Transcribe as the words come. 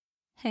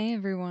Hey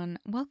everyone,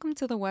 welcome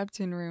to the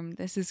Webtoon Room.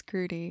 This is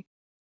Crudy.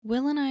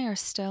 Will and I are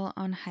still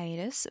on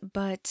hiatus,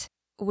 but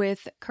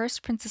with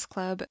Cursed Princess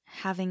Club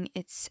having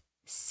its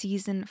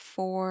season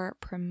 4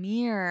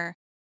 premiere,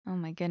 oh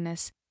my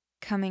goodness,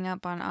 coming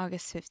up on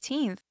August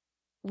 15th,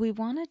 we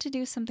wanted to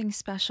do something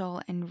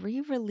special and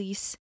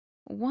re-release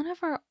one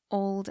of our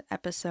old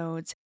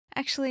episodes.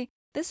 Actually,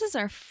 this is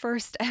our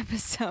first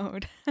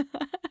episode.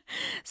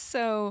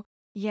 So,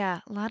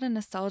 yeah, a lot of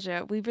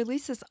nostalgia. We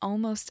released this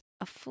almost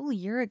a full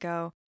year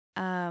ago.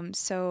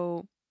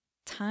 So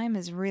time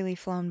has really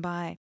flown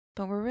by,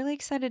 but we're really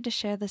excited to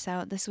share this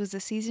out. This was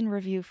a season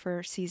review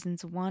for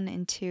seasons 1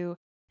 and 2,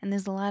 and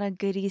there's a lot of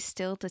goodies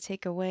still to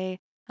take away,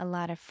 a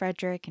lot of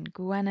Frederick and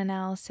Gwen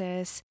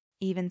analysis,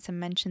 even some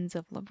mentions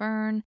of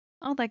Laverne,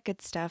 all that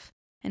good stuff.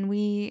 And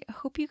we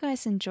hope you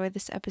guys enjoy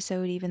this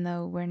episode, even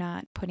though we're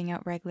not putting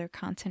out regular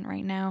content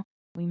right now.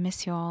 We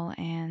miss you all,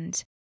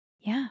 and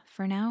yeah,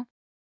 for now,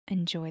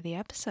 enjoy the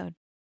episode.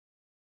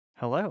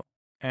 Hello,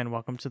 and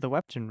welcome to the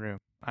Webtoon Room.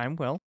 I'm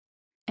Will,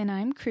 And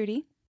I'm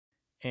Crudy.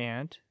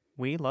 and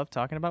we love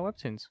talking about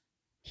webtoons.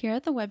 Here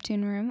at the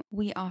Webtoon Room,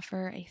 we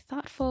offer a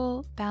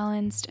thoughtful,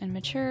 balanced, and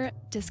mature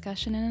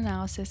discussion and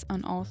analysis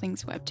on all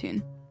things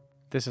Webtoon.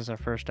 This is our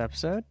first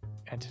episode,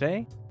 and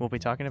today we'll be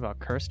talking about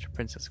Cursed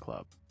Princess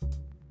Club.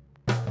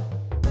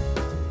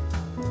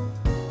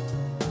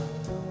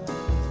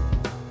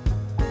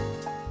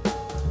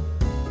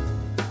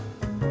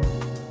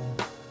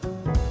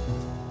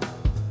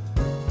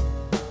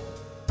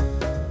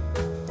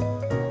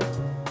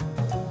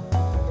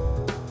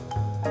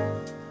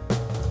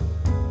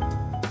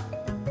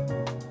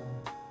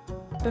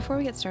 Before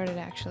we get started,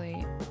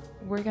 actually,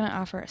 we're going to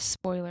offer a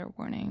spoiler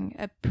warning,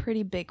 a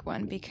pretty big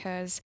one,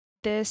 because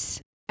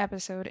this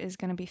episode is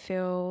going to be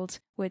filled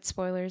with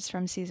spoilers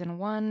from season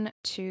 1,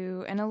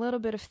 2, and a little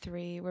bit of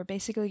 3. We're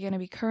basically going to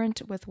be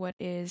current with what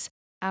is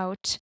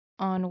out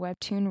on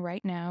Webtoon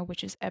right now,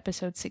 which is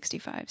episode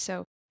 65.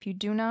 So if you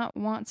do not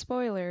want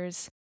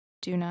spoilers,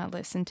 do not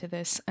listen to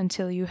this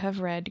until you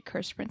have read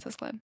Cursed Princess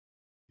Club.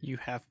 You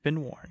have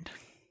been warned.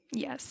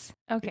 Yes.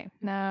 Okay,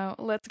 now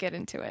let's get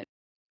into it.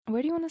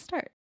 Where do you want to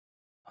start?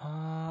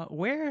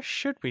 Where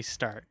should we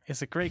start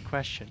is a great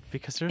question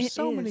because there's It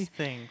so many is.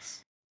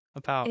 things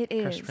about It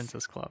Cursed is.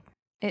 Princess Club.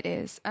 It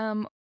is.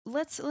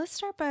 Let's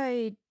start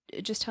by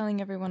just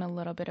telling everyone a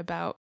little bit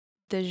about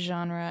the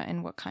genre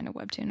and what kind of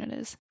webtoon it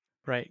is.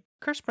 Right.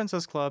 Cursed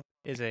Princess Club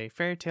is a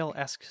fairy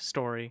tale-esque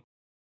story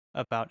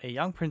about a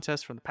young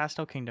princess from the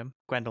Pastel Kingdom,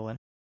 Gwendolyn,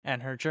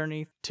 and her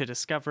journey to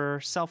discover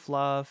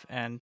self-love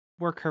and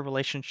work her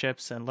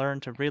relationships and learn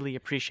to really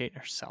appreciate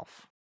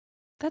herself.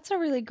 That's a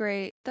really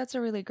great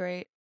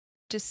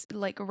just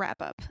like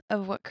wrap up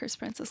of what Cursed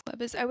Princess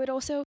Club is. I would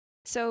also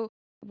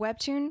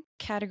webtoon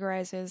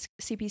categorizes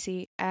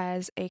CPC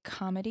as a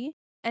comedy,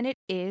 and it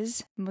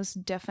is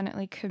most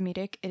definitely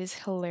comedic. It is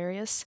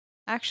hilarious.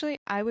 Actually,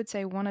 I would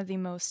say one of the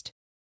most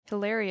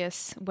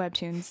hilarious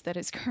webtoons that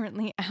is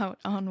currently out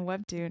on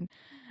Webtoon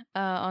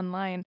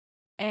online.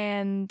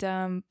 And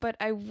but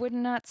I would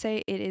not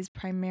say it is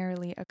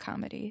primarily a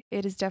comedy.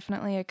 It is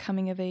definitely a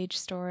coming of age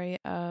story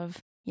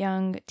of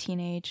young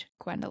teenage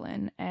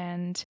Gwendolyn,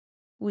 and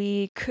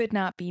we could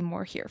not be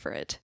more here for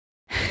it.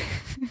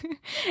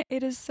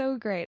 It is so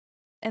great.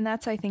 And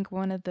that's, I think,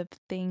 one of the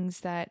things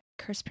that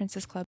Cursed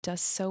Princess Club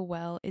does so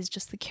well is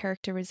just the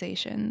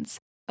characterizations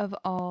of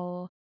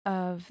all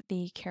of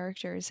the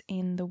characters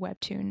in the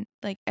webtoon.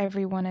 Like,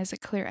 everyone has a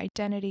clear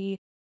identity,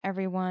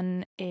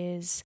 everyone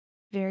is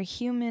very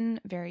human,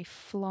 very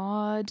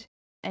flawed,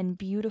 and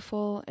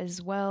beautiful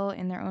as well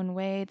in their own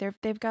way.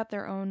 They've got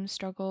their own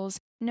struggles.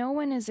 No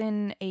one is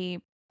in a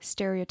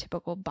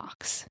stereotypical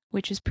box,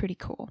 which is pretty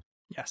cool.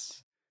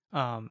 Yes.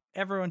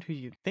 Everyone who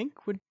you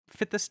think would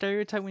fit the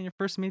stereotype when you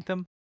first meet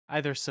them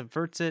either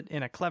subverts it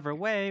in a clever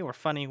way or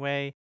funny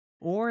way,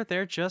 or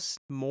they're just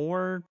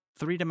more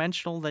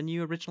three-dimensional than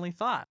you originally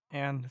thought.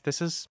 And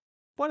this is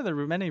one of the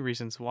many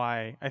reasons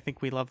why I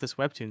think we love this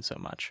webtoon so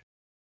much.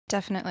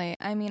 Definitely.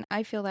 I mean,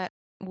 I feel that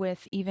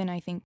with even, I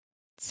think,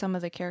 some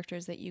of the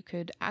characters that you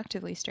could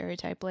actively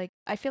stereotype. Like,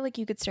 I feel like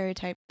you could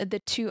stereotype the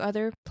 2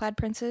 other Plaid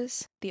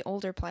Princes, the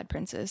older Plaid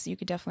Princes. You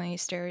could definitely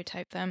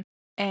stereotype them.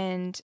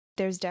 And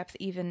there's depth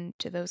even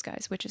to those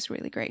guys, which is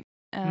really great.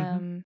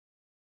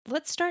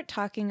 Let's start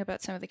talking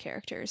about some of the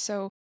characters.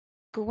 So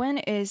Gwen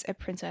is a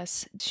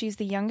princess. She's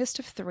the youngest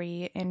of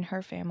 3 in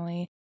her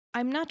family.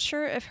 I'm not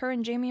sure if her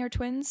and Jamie are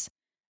twins.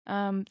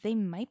 They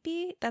might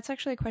be. That's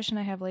actually a question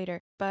I have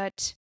later.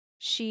 But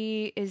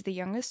she is the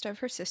youngest of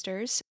her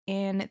sisters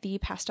in the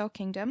Pastel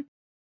Kingdom.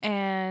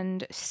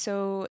 And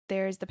so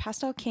there's the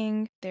Pastel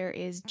King, there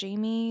is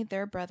Jamie,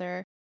 their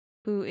brother,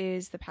 who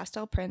is the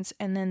Pastel Prince,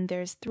 and then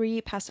there's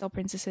 3 Pastel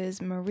Princesses,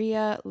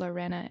 Maria,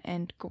 Lorena,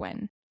 and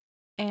Gwen.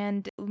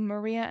 And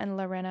Maria and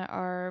Lorena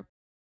are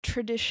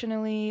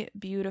traditionally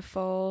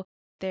beautiful,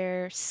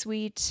 they're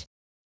sweet,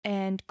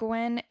 and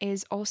Gwen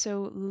is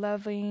also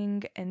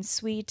loving and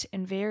sweet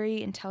and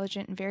very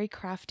intelligent and very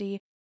crafty,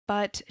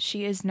 but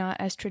she is not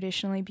as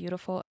traditionally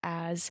beautiful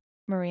as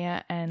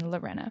Maria and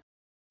Lorena.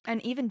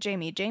 And even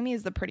Jamie. Jamie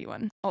is the pretty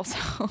one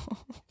also,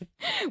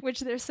 which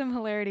there's some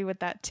hilarity with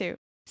that too.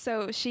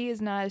 So she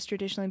is not as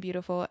traditionally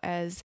beautiful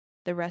as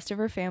the rest of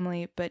her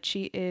family, but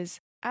she is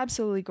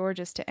absolutely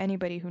gorgeous to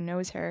anybody who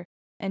knows her.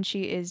 And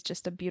she is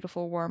just a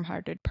beautiful,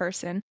 warm-hearted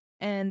person.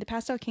 And the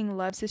Pastel King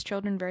loves his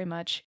children very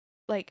much,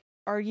 like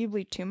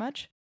arguably too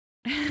much.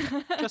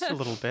 Just a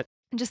little bit.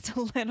 Just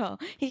a little.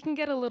 He can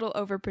get a little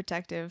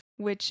overprotective,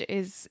 which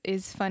is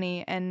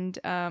funny, and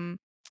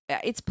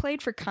it's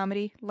played for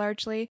comedy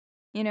largely.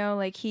 You know,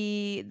 like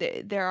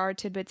there are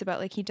tidbits about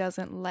like he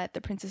doesn't let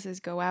the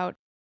princesses go out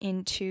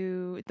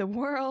into the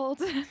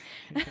world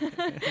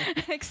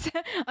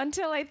except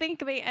until I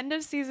think the end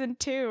of season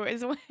 2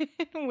 is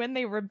when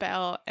they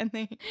rebel and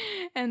they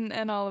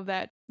and all of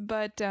that.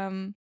 But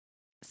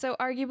so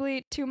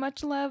arguably too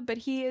much love, but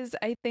he is,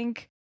 I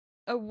think,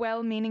 a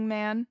well-meaning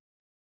man.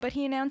 But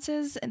he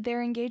announces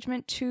their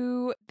engagement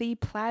to the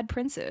Plaid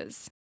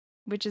Princes,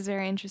 which is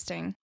very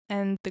interesting.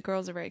 And the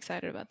girls are very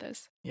excited about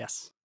this.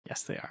 Yes.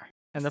 Yes, they are.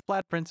 And the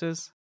Plaid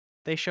Princes,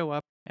 they show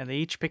up and they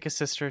each pick a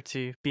sister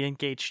to be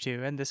engaged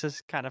to. And this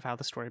is kind of how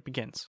the story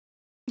begins.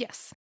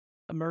 Yes.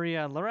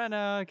 Maria and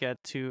Lorena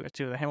get to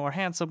the more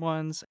handsome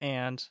ones.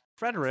 And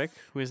Frederick,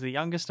 who is the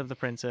youngest of the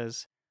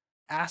princes,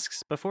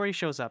 before he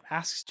shows up,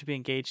 asks to be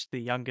engaged to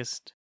the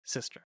youngest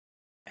sister.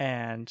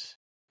 And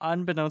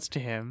unbeknownst to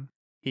him,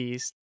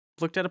 he's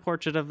looked at a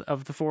portrait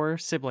of the 4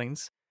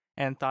 siblings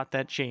and thought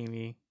that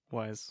Jamie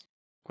was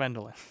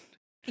Gwendolyn.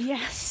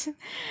 Yes,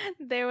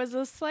 there was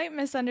a slight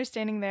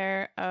misunderstanding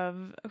there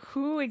of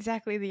who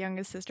exactly the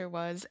youngest sister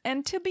was.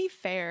 And to be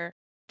fair,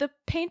 the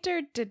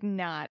painter did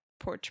not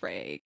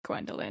portray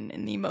Gwendolyn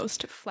in the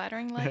most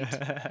flattering light.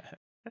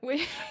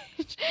 Which,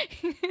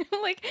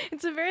 like,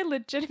 it's a very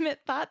legitimate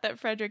thought that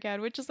Frederick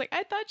had, which is like,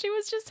 I thought she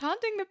was just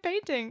haunting the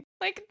painting.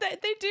 Like, they do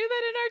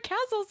that in our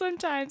castle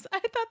sometimes. I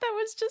thought that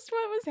was just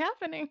what was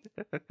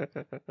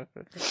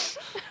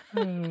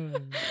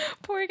happening.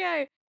 Poor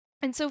guy.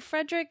 And so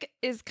Frederick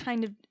is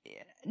kind of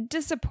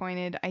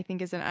disappointed, I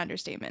think is an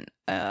understatement,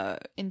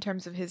 in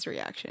terms of his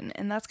reaction.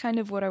 And that's kind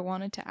of what I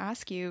wanted to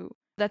ask you.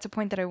 That's a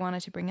point that I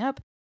wanted to bring up,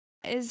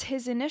 is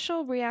his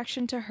initial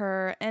reaction to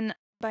her. And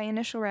by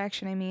initial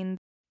reaction, I mean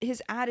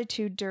his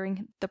attitude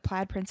during the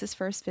Plaid Prince's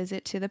first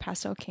visit to the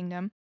Pastel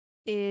Kingdom.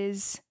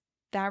 Is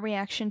that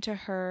reaction to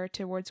her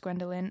towards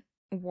Gwendolyn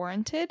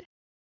warranted?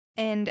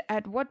 And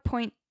at what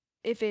point,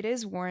 if it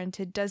is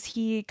warranted, does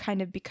he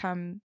kind of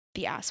become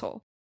the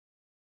asshole?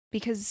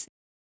 Because,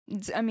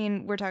 I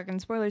mean, we're talking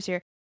spoilers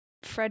here.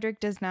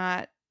 Frederick does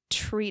not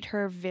treat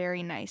her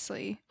very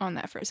nicely on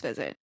that first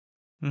visit.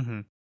 Mm-hmm.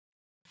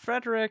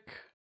 Frederick,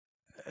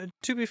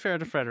 to be fair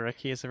to Frederick,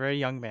 he is a very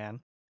young man.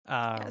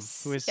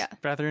 Who is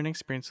rather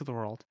inexperienced with the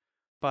world,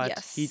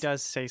 but he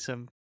does say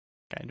some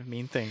kind of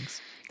mean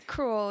things.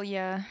 Cruel,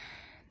 yeah.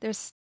 He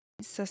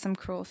says some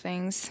cruel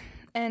things,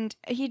 and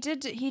he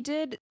did, he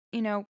did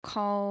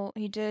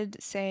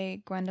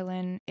say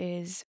Gwendolyn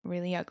is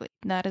really ugly.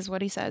 That is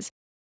what he says,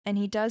 and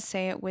he does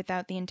say it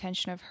without the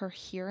intention of her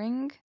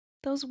hearing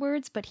those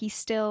words, but he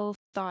still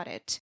thought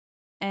it,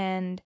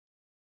 and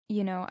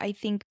I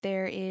think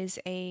there is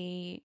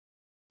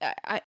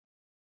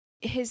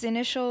his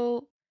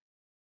initial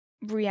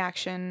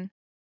reaction,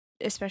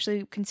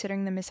 especially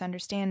considering the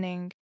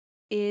misunderstanding,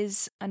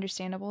 is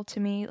understandable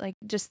to me. Like,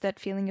 just that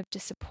feeling of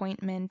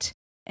disappointment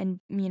and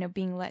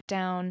being let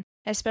down,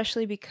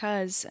 especially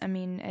because, I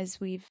mean, as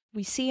we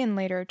see in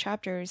later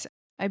chapters,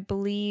 I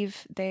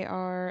believe they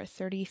are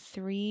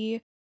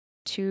 33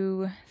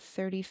 to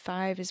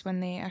 35 is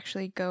when they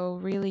actually go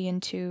really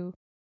into,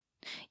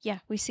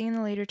 we see in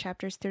the later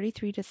chapters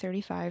 33 to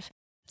 35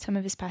 some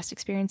of his past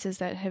experiences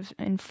that have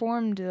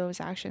informed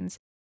those actions.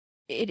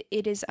 It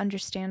is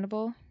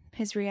understandable,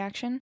 his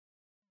reaction,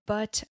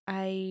 but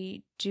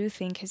I do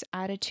think his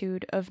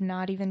attitude of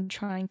not even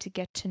trying to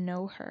get to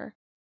know her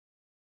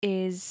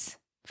is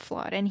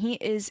flawed. And he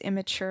is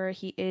immature.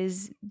 He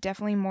is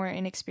definitely more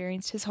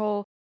inexperienced. His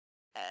whole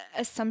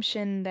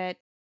assumption that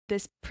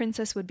this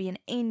princess would be an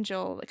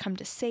angel that come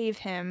to save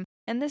him.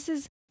 And this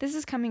is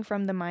coming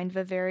from the mind of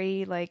a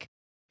very, like,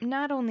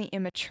 not only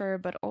immature,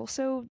 but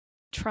also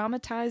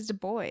traumatized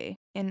boy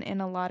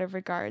in a lot of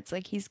regards.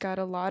 Like, he's got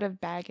a lot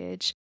of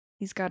baggage.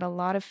 He's got a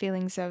lot of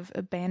feelings of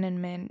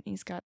abandonment.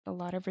 He's got a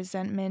lot of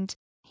resentment.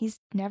 He's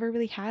never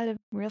really had a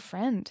real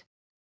friend.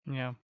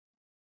 Yeah.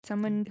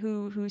 Someone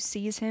who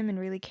sees him and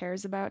really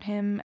cares about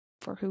him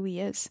for who he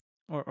is.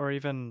 Or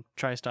even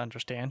tries to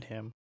understand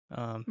him.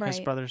 Right.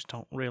 His brothers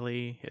don't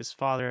really. His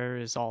father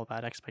is all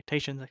about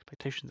expectations.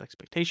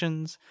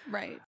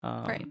 Right.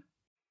 Right.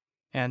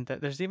 And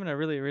there's even a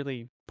really,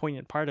 really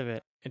poignant part of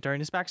it during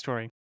his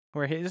backstory,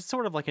 where it's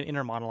sort of like an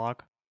inner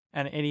monologue.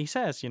 And he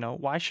says,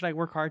 why should I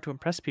work hard to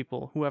impress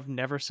people who have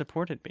never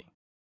supported me?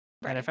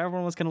 Right. And if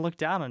everyone was going to look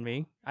down on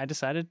me, I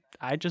decided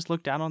I'd just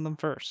look down on them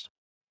first.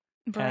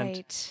 Right.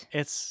 And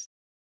it's,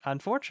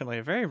 unfortunately,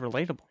 a very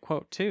relatable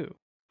quote, too,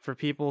 for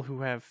people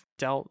who have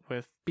dealt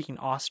with being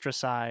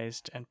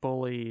ostracized and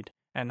bullied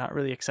and not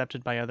really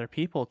accepted by other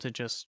people, to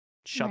just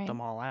shut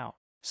them all out.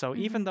 So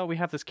even though we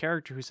have this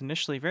character who's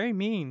initially very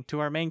mean to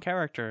our main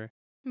character,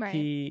 Right.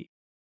 he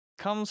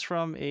comes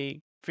from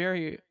a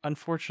very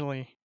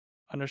unfortunately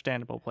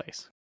understandable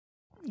place.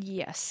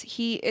 Yes,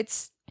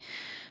 it's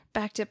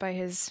backed up by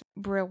his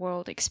real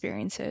world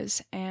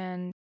experiences.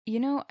 And,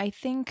 I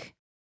think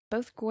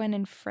both Gwen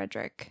and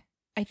Frederick,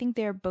 I think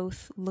they're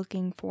both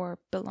looking for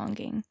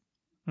belonging.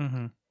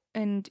 Mm-hmm.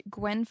 And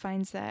Gwen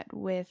finds that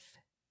with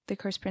the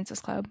Cursed Princess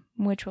Club,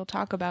 which we'll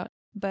talk about.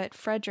 But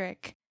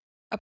Frederick,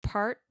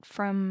 apart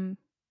from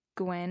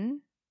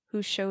Gwen,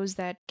 who shows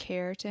that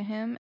care to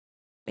him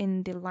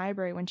in the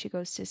library when she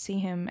goes to see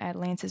him at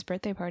Lance's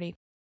birthday party,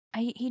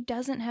 he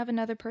doesn't have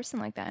another person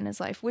like that in his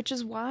life, which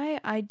is why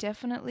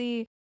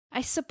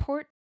I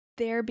support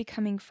their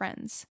becoming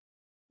friends.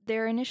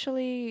 They're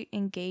initially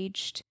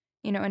engaged,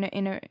 in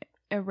a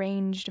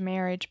arranged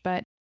marriage,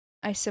 but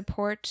I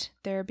support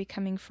their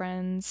becoming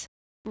friends.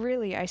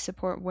 Really, I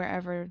support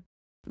wherever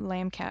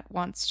Lambcat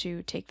wants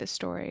to take the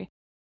story,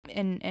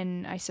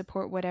 and I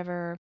support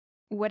whatever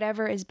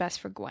is best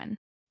for Gwen,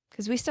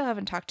 because we still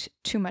haven't talked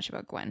too much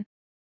about Gwen.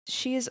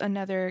 She is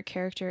another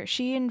character.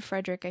 She and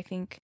Frederick, I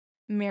think,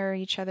 mirror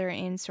each other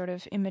in sort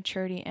of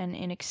immaturity and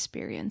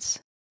inexperience.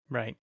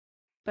 Right.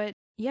 But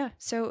yeah,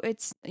 so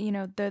it's,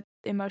 the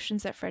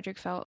emotions that Frederick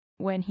felt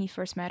when he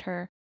first met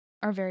her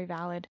are very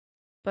valid,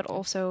 but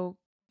also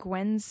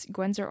Gwen's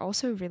are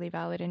also really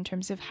valid in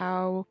terms of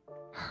how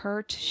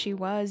hurt she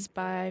was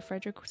by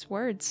Frederick's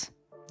words.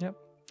 Yep.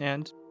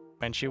 And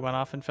when she went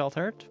off and felt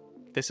hurt,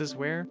 this is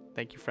where,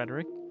 thank you,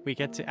 Frederick, we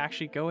get to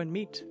actually go and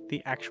meet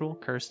the actual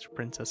Cursed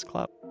Princess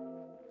Club.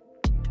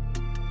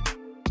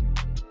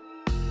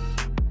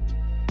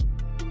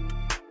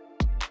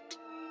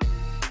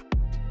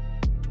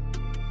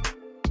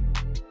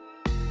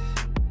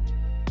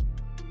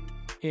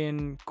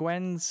 In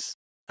Gwen's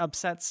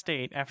upset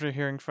state after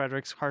hearing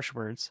Frederick's harsh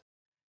words,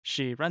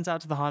 she runs out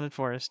to the haunted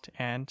forest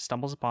and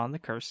stumbles upon the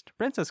Cursed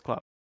Princess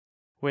Club,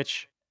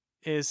 which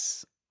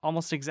is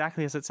almost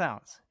exactly as it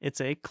sounds.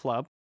 It's a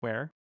club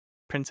where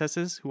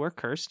princesses who are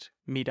cursed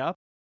meet up,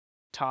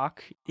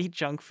 talk, eat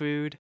junk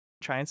food,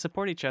 try and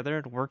support each other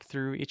and work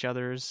through each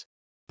other's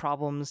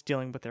problems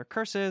dealing with their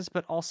curses,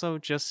 but also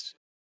just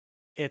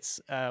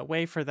it's a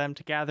way for them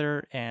to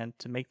gather and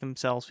to make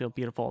themselves feel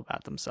beautiful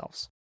about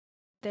themselves.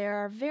 There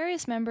are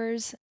various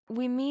members.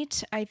 We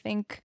meet, I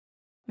think,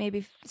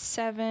 maybe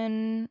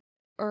 7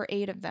 or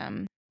 8 of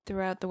them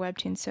throughout the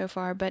webtoon so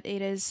far, but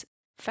it is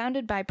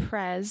founded by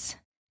Prez,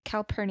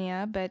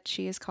 Calpurnia, but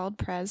she is called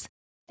Prez,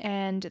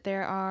 and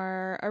there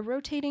are a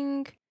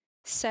rotating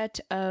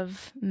set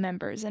of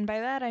members. And by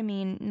that I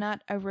mean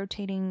not a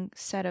rotating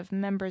set of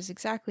members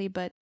exactly,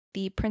 but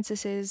the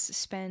princesses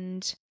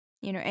spend,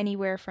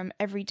 anywhere from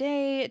every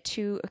day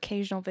to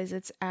occasional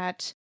visits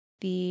at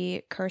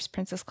the Cursed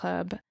Princess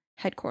Club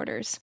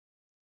headquarters.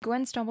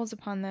 Gwen stumbles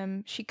upon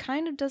them. She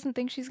kind of doesn't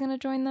think she's going to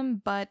join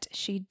them, but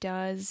she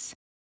does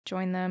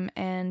join them,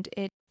 and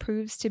it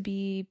proves to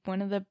be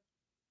one of the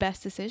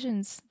best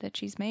decisions that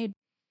she's made.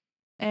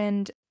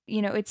 And,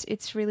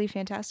 it's really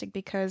fantastic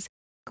because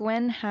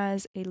Gwen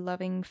has a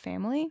loving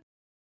family.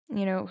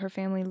 Her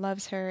family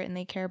loves her and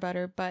they care about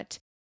her, but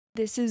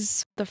this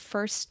is the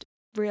first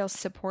real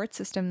support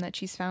system that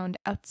she's found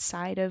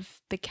outside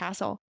of the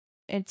castle.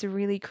 It's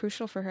really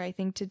crucial for her, I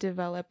think, to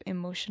develop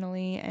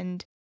emotionally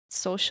and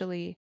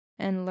socially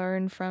and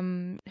learn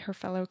from her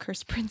fellow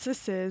cursed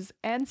princesses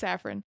and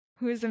Saffron,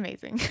 who is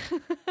amazing.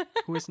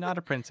 Who is not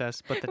a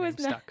princess, but the name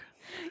stuck.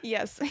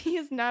 Yes, he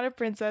is not a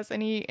princess,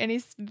 and he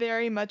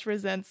very much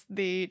resents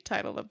the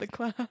title of the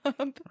club.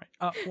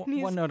 Right.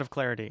 One note of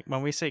clarity: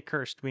 when we say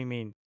cursed, we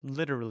mean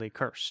literally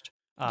cursed.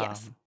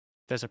 Yes.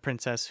 There's a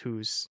princess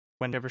who's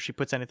whenever she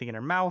puts anything in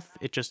her mouth,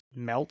 it just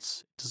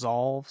melts,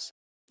 dissolves.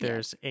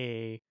 There's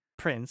a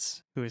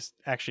prince who is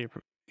actually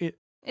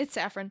it's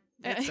Saffron.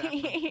 It's Saffron.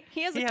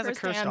 He has a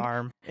cursed hand.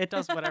 arm. It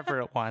does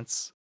whatever it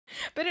wants.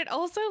 But it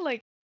also,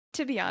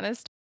 to be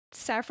honest,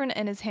 Saffron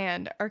and his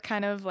hand are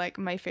kind of like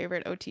my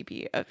favorite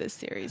OTP of this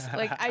series.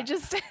 I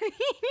just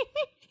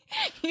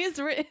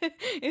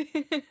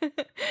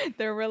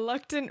they're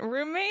reluctant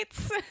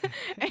roommates,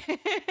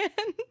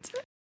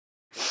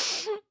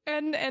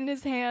 and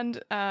his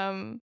hand.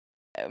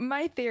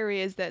 My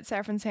theory is that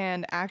Saffron's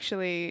hand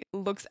actually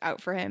looks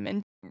out for him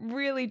and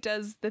really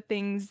does the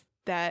things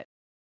that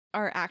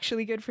are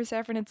actually good for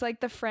Saffron. It's like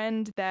the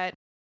friend that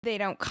they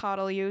don't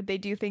coddle you. They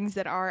do things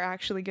that are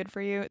actually good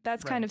for you.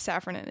 That's kind of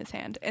Saffron in his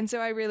hand. And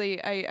so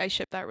I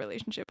ship that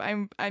relationship.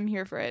 I'm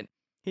here for it.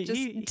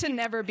 To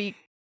never be,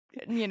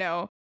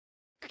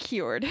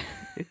 cured.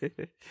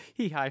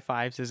 He high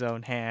fives his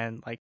own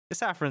hand. Like,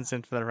 Saffron's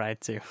in for the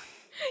ride too.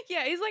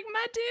 Yeah, he's like,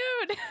 my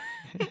dude.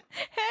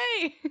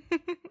 Hey,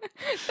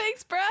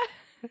 thanks, bruh.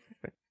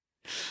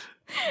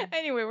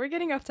 Anyway, we're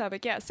getting off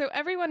topic. Yeah, so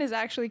everyone is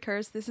actually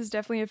cursed. This is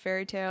definitely a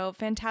fairy tale,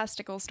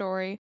 fantastical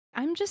story.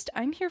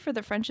 I'm here for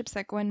the friendships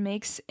that Gwen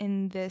makes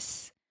in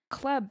this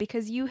club,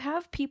 because you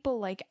have people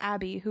like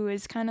Abby, who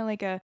is kind of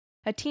like a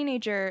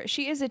teenager.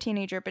 She is a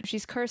teenager, but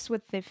she's cursed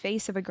with the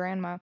face of a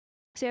grandma.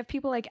 So you have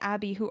people like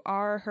Abby who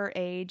are her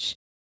age,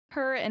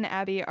 her and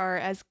Abby are,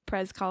 as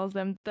Prez calls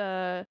them,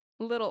 the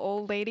little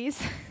old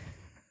ladies,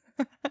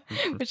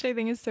 which I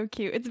think is so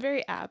cute. It's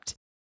very apt.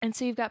 And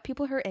so you've got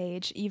people her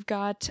age, you've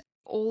got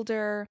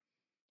older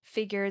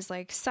figures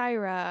like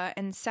Syra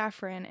and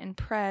Saffron and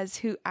Prez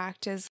who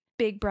act as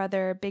big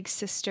brother, big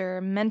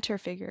sister, mentor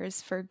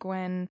figures for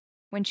Gwen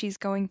when she's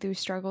going through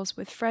struggles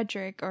with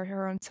Frederick or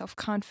her own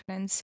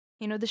self-confidence.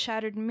 You know, the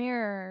shattered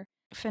mirror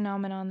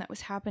phenomenon that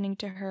was happening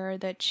to her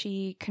that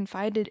she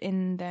confided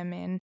in them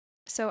in.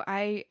 So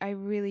I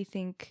really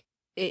think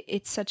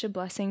it's such a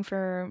blessing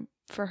for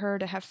her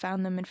to have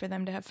found them and for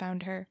them to have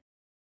found her.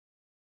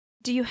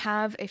 Do you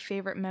have a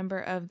favorite member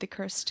of the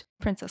Cursed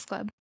Princess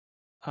Club?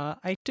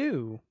 I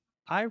do.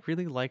 I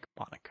really like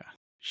Monica.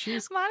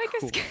 She's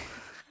Monica's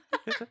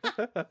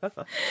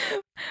cool.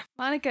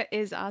 Monica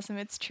is awesome.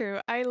 It's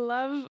true. I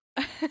love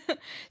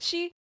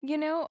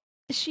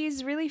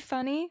she's really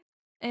funny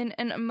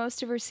and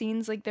most of her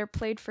scenes, like, they're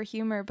played for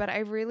humor, but I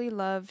really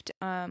loved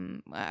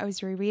I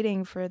was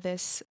rereading for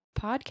this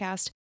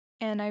podcast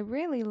and I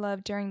really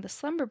loved during the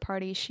slumber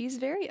party, she's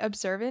very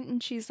observant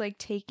and she's like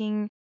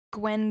taking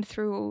Gwen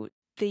through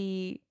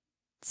the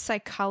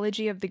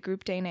psychology of the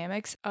group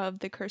dynamics of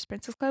the Cursed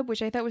Princess Club,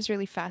 which I thought was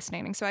really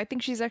fascinating. So I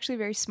think she's actually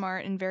very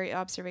smart and very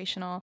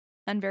observational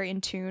and very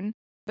in tune,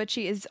 but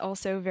she is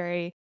also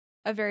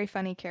a very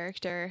funny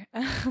character.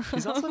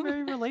 She's also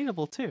very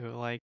relatable too.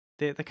 Like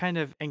the kind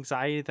of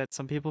anxiety that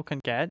some people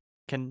can get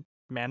can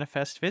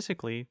manifest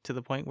physically to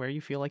the point where you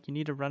feel like you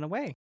need to run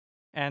away.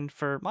 And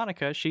for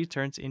Monica, she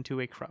turns into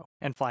a crow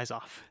and flies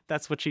off.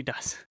 That's what she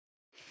does.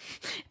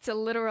 It's a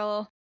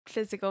literal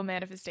physical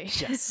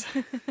manifestation. Yes.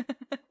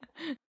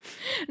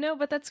 No,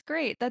 but that's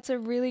great. That's a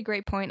really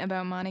great point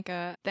about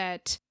Monica,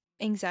 that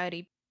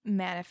anxiety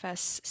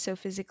manifests so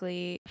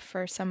physically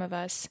for some of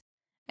us,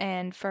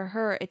 and for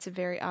her it's a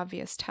very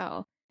obvious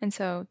tell. And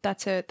so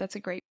that's a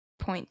great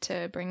point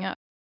to bring up.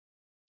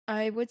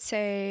 I would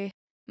say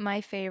my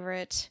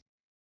favorite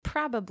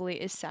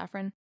probably is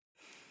Saffron.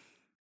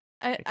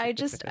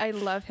 I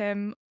love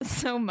him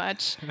so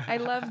much. I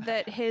love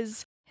that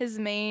his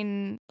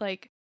main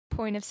like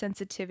point of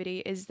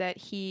sensitivity is that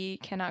he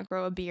cannot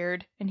grow a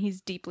beard, and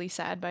he's deeply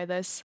sad by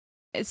this.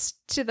 It's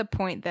to the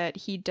point that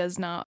he does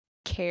not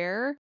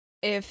care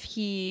if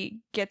he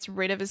gets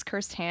rid of his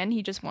cursed hand.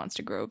 He just wants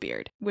to grow a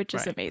beard, which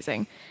is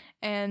amazing.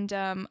 And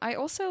I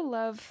also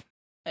love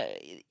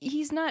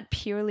he's not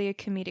purely a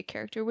comedic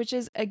character, which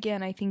is,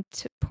 again, I think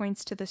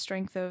points to the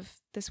strength of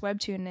this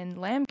webtoon and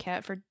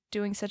Lamcat for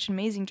doing such an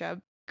amazing job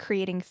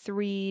creating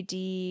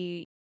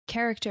 3D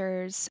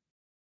characters.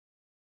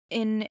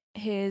 In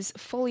his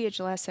foliage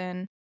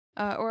lesson,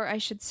 or I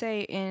should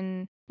say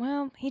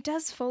he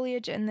does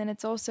foliage and then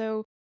it's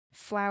also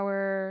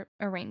flower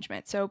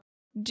arrangement. So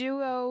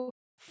duo,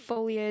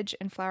 foliage,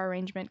 and flower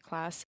arrangement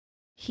class,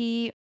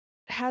 he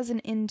has an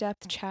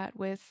in-depth chat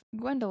with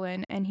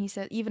Gwendolyn, and he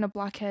said even a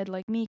blockhead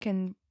like me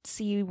can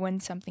see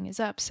when something is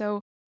up. So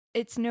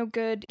it's no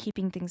good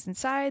keeping things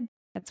inside.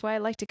 That's why I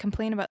like to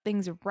complain about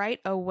things right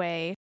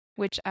away,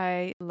 which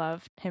I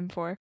love him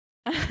for.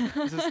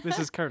 This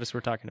is Curtis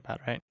we're talking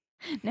about, right?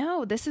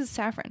 No, this is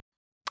Saffron.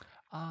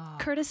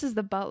 Curtis is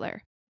the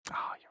butler.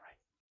 Oh, you're right.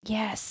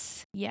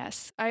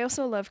 Yes. I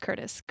also love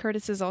Curtis.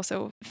 Curtis is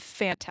also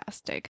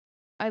fantastic.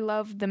 I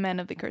love the men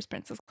of the Cursed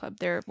Princess Club.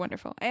 They're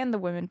wonderful. And the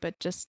women, but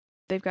just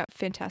they've got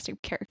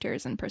fantastic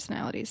characters and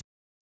personalities.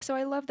 So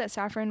I love that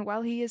Saffron,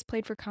 while he is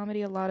played for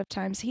comedy a lot of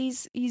times,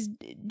 he's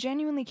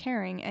genuinely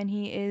caring, and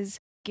he is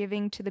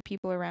giving to the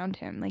people around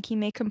him. Like, he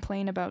may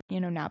complain about,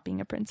 not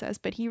being a princess,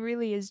 but he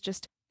really is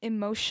just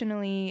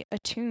emotionally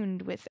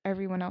attuned with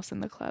everyone else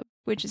in the club,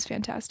 which is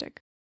fantastic.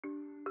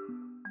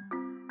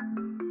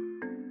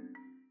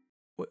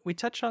 We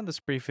touched on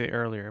this briefly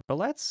earlier, but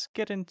let's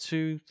get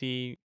into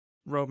the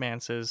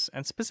romances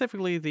and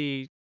specifically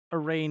the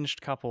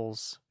arranged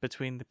couples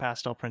between the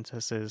pastel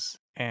princesses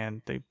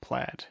and the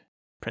plaid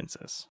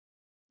princess.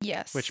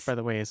 Yes. Which, by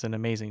the way, is an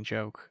amazing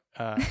joke.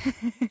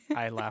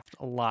 I laughed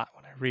a lot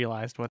when I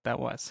realized what that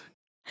was.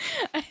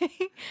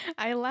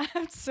 I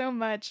laughed so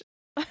much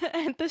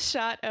at the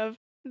shot of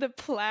the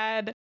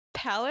plaid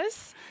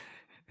palace,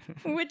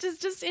 which is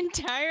just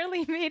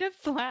entirely made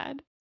of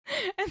plaid.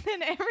 And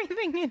then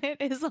everything in it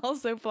is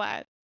also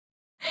plaid.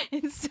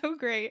 It's so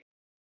great.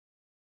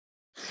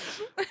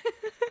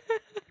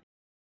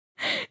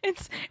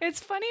 It's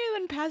funnier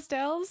than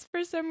pastels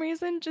for some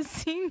reason, just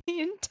seeing the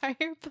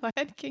entire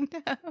plaid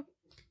kingdom.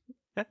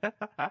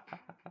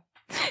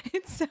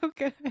 It's so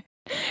good.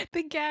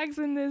 The gags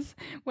in this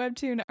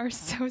webtoon are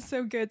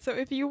so good. So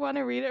if you want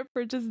to read it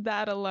for just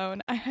that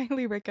alone, I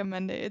highly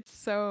recommend it. It's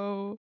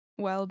so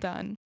well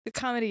done. The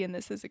comedy in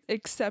this is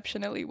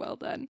exceptionally well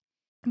done.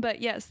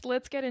 But yes,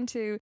 let's get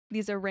into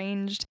these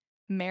arranged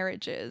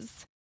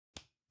marriages.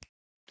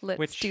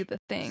 Let's do the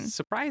thing.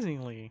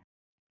 Surprisingly,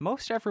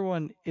 most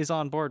everyone is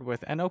on board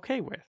with and okay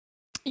with.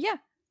 Yeah.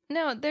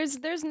 No,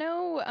 there's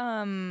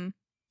no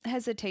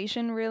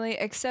hesitation really,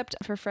 except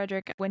for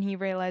Frederick when he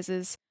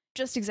realizes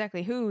just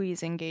exactly who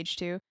he's engaged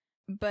to.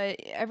 But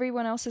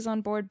everyone else is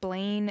on board.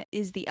 Blaine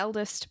is the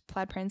eldest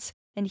plaid prince.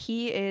 and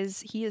he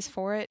is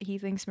for it. He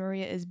thinks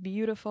Maria is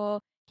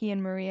beautiful. He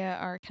and Maria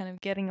are kind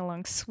of getting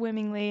along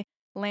swimmingly.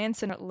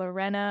 Lance and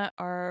Lorena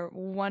are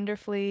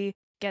wonderfully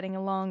getting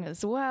along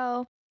as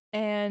well.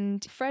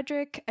 And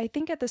Frederick, I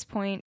think at this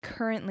point,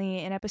 currently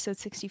in episode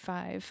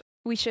 65,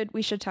 we should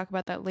talk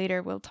about that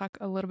later. We'll talk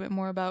a little bit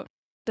more about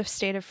the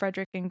state of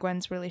Frederick and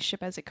Gwen's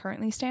relationship as it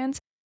currently stands.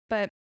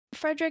 But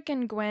Frederick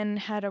and Gwen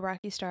had a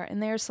rocky start,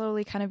 and they're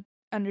slowly kind of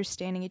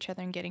understanding each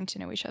other and getting to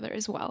know each other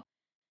as well.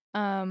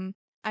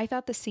 I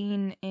thought the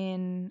scene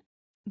in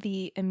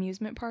the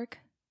amusement park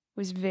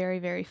was very,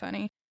 very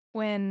funny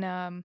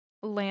when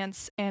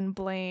Lance and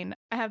Blaine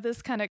have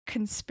this kind of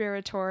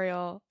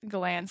conspiratorial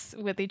glance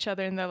with each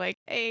other, and they're like,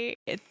 hey,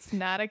 it's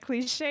not a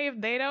cliche if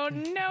they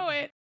don't know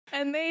it.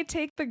 And they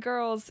take the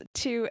girls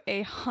to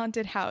a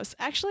haunted house,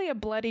 actually a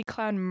bloody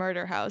clown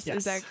murder house, Yes.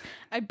 is that,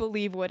 I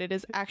believe what it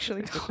is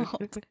actually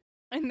called.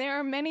 And there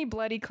are many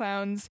bloody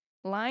clowns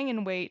lying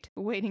in wait,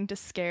 waiting to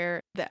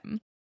scare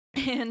them.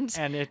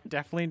 And it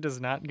definitely does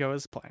not go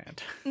as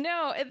planned.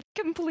 no, it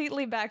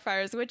completely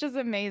backfires, which is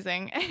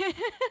amazing.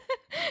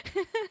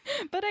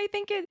 But I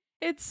think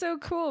it's so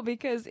cool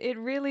because it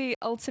really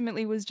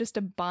ultimately was just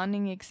a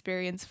bonding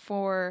experience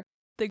for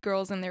the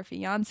girls and their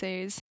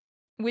fiancés,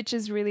 which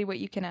is really what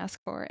you can ask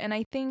for. And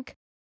I think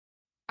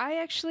I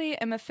actually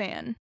am a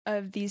fan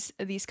of these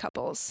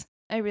couples.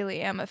 I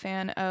really am a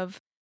fan of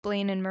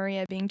Blaine and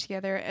Maria being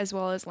together, as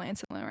well as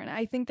Lance and Lorena.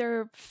 I think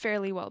they're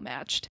fairly well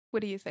matched.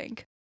 What do you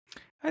think?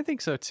 I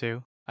think so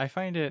too. I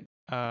find it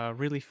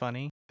really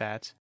funny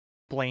that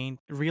Blaine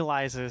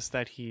realizes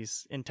that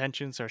his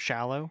intentions are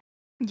shallow.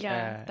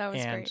 Yeah, that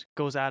was and great.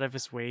 goes out of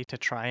his way to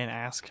try and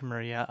ask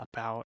Maria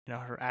about,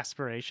 her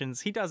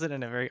aspirations. He does it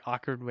in a very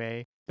awkward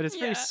way, but it's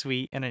very Yeah.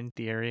 sweet and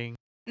endearing.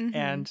 Mhm.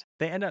 And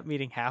they end up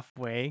meeting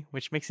halfway,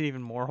 which makes it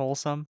even more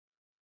wholesome.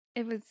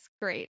 It was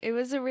great. It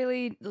was a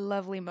really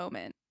lovely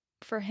moment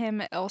for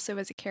him also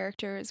as a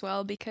character as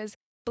well, because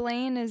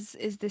Blaine is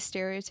the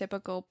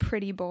stereotypical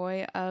pretty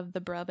boy of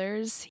the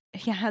brothers.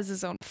 He has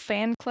his own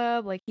fan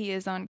club, like he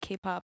is on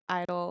K-pop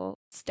idol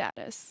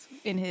status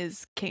in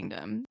his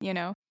kingdom,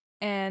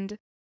 And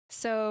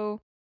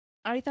so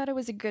I thought it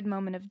was a good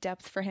moment of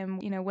depth for him,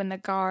 when the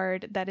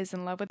guard that is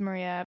in love with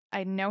Maria,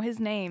 I know his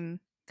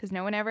name because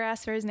no one ever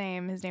asked for his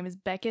name. His name is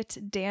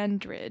Beckett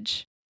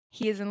Dandridge.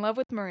 He is in love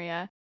with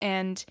Maria,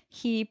 and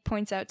he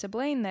points out to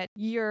Blaine that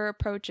your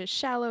approach is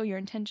shallow, your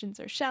intentions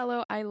are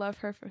shallow. I love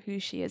her for who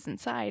she is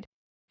inside.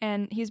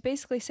 And he's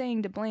basically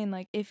saying to Blaine,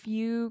 like, if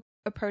you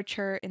approach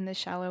her in the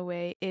shallow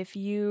way, if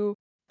you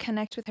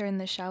connect with her in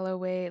the shallow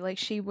way, like,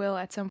 she will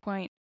at some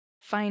point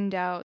find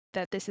out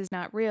that this is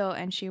not real,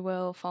 and she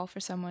will fall for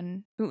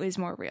someone who is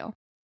more real.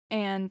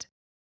 And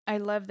I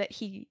love that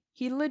he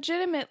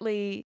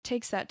legitimately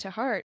takes that to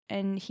heart,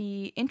 and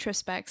he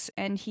introspects,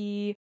 and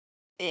he,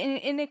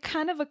 in a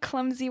kind of a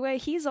clumsy way,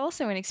 he's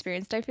also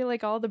inexperienced. I feel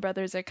like all the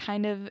brothers are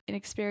kind of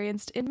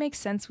inexperienced. It makes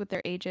sense with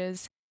their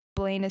ages.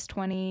 Blaine is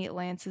 20,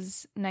 Lance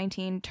is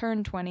 19,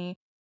 turned 20,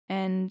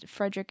 and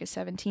Frederick is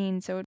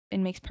 17, so it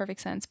makes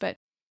perfect sense. But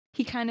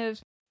he kind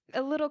of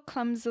a little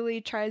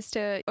clumsily tries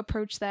to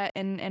approach that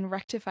and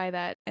rectify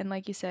that. And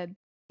like you said,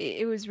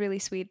 it was really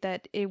sweet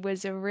that it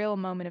was a real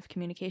moment of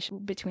communication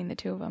between the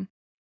two of them.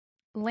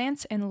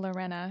 Lance and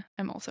Lorena,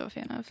 I'm also a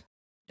fan of.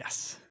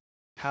 Yes.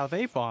 How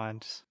they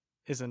bond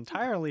is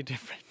entirely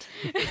different.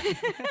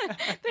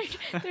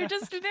 they're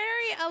just very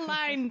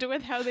aligned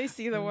with how they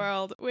see the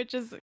world, which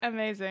is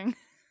amazing.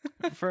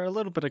 For a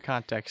little bit of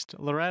context,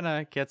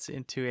 Lorena gets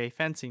into a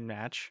fencing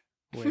match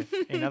with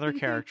another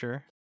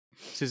character,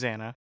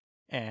 Susanna,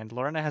 and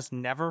Lorena has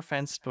never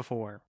fenced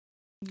before.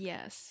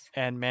 Yes.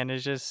 And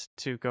manages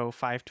to go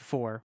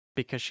 5-4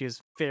 because she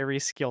is very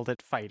skilled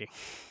at fighting.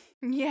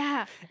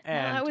 Yeah.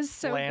 And that was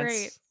so Lance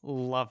great.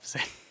 Loves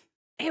it.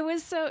 It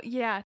was so,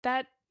 yeah,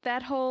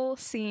 that whole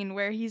scene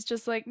where he's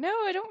just like, no,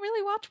 I don't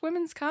really watch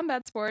women's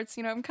combat sports.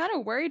 I'm kind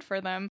of worried for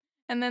them.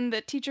 And then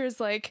the teacher's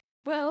like,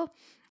 well,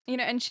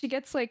 and she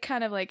gets like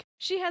kind of like,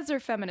 she has her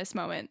feminist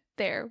moment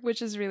there,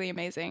 which is really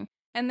amazing.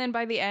 And then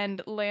by the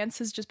end, Lance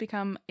has just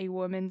become a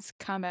women's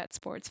combat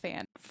sports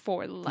fan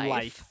for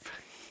life.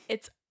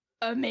 It's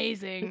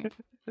amazing.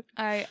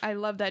 I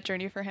love that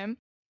journey for him.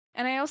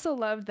 And I also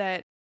love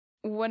that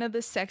one of the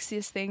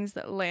sexiest things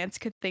that Lance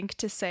could think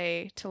to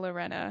say to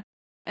Lorena,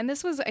 and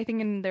this was, I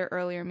think, in their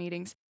earlier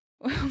meetings,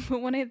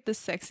 but one of the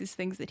sexiest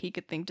things that he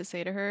could think to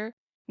say to her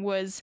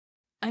was,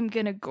 I'm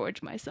gonna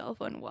gorge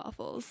myself on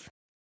waffles.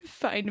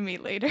 Find me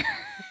later.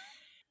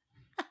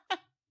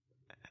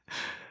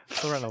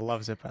 Lorena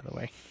loves it, by the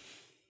way.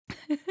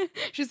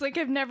 She's like,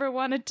 I've never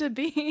wanted to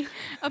be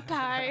a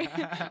pie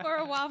or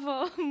a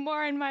waffle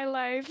more in my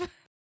life.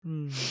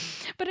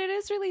 But it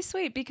is really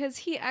sweet because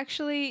he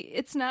actually,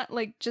 it's not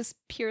like just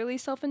purely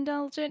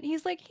self-indulgent.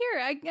 He's like, here,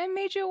 I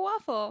made you a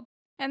waffle.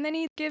 And then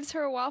he gives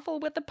her a waffle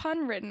with a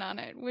pun written on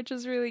it, which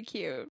is really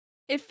cute.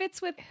 It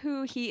fits with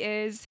who he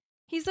is.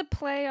 He's a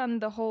play on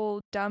the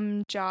whole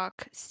dumb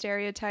jock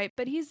stereotype,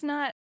 but he's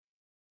not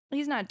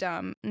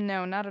dumb.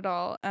 No, not at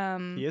all.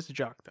 He is a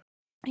jock, though.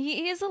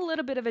 He is a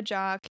little bit of a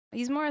jock.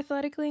 He's more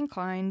athletically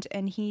inclined,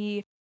 and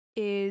he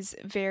is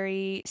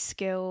very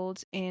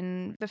skilled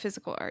in the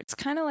physical arts,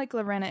 kind of like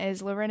Lorena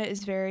is. Lorena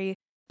is very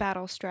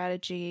battle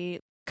strategy,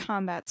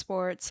 combat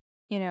sports,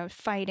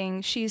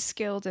 fighting. She's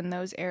skilled in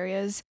those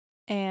areas,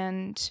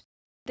 and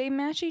they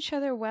match each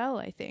other well,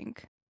 I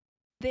think.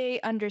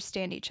 They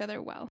understand each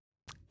other well.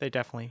 They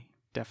definitely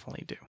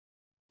do.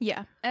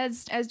 Yeah,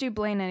 as do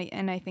Blaine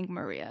and I think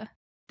Maria.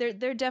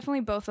 They're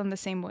definitely both on the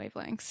same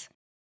wavelengths.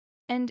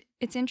 And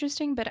it's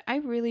interesting, but I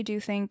really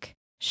do think,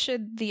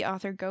 should the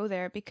author go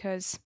there,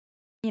 because,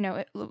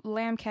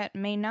 Lambcat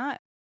may not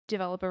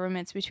develop a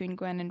romance between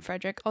Gwen and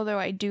Frederick, although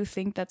I do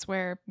think that's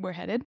where we're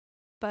headed.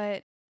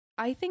 But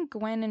I think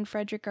Gwen and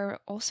Frederick are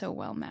also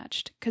well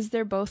matched, because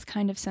they're both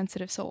kind of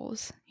sensitive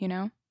souls,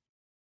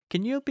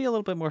 Can you be a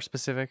little bit more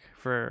specific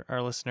for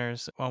our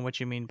listeners on what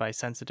you mean by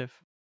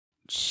sensitive?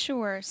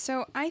 Sure.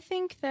 So I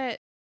think that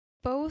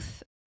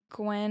both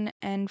Gwen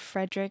and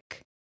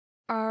Frederick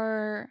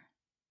are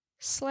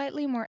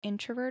slightly more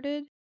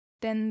introverted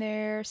than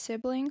their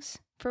siblings,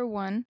 for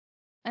one.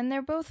 And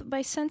they're both,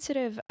 by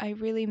sensitive, I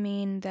really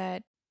mean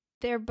that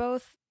they're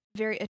both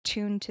very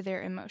attuned to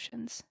their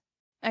emotions.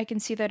 I can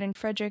see that in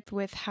Frederick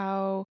with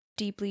how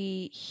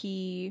deeply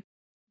he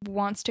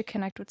wants to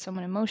connect with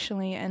someone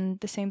emotionally, and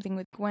the same thing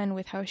with Gwen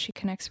with how she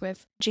connects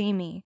with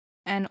Jamie,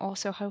 and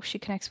also how she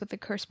connects with the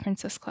Cursed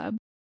Princess Club.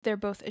 They're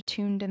both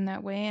attuned in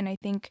that way, and I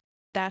think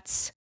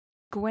that's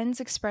Gwen's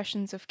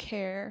expressions of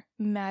care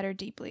matter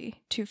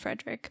deeply to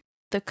Frederick.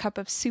 The cup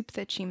of soup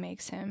that she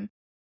makes him,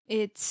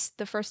 it's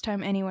the first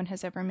time anyone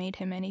has ever made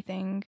him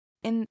anything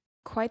in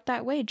quite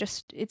that way.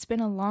 Just, it's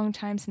been a long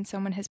time since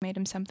someone has made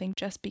him something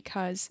just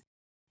because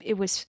it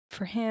was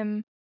for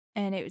him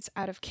and it was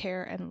out of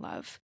care and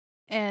love.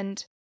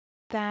 And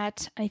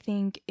that, I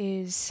think,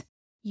 is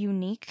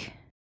unique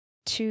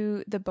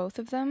to the both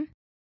of them.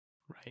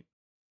 Right.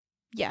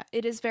 Yeah,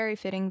 it is very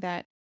fitting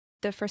that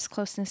the first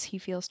closeness he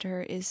feels to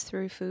her is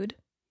through food,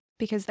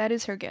 because that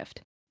is her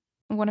gift.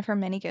 One of her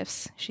many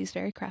gifts. She's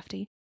very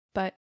crafty,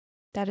 but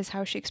that is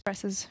how she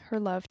expresses her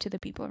love to the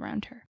people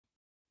around her.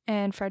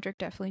 And Frederick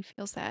definitely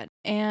feels that.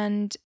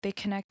 And they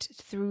connect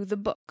through the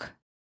book.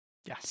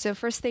 Yes. So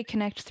first they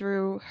connect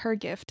through her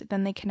gift,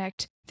 then they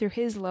connect through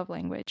his love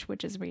language,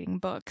 which is reading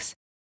books.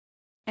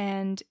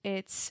 And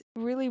it's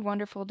really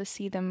wonderful to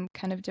see them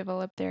kind of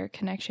develop their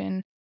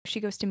connection. She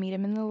goes to meet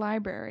him in the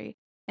library,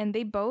 and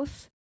they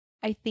both,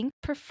 I think,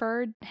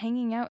 preferred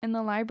hanging out in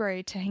the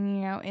library to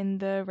hanging out in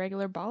the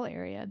regular ball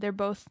area. They're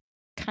both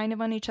kind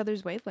of on each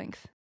other's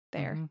wavelength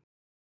there. Mm-hmm.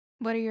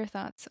 What are your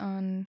thoughts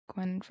on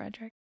Gwen and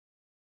Frederick?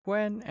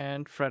 Gwen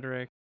and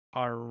Frederick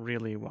are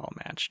really well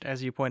matched.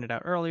 As you pointed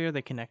out earlier,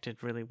 they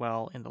connected really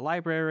well in the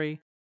library.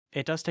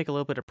 It does take a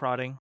little bit of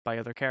prodding by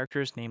other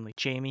characters, namely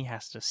Jamie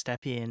has to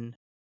step in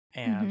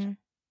and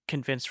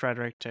convince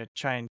Frederick to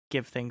try and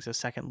give things a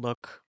second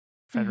look.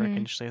 Frederick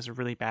initially has a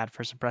really bad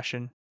first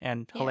impression,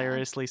 and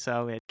hilariously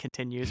so, it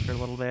continues for a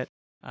little bit.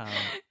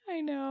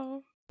 I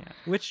know. Yeah.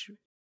 Which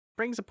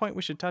brings a point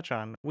we should touch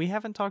on. We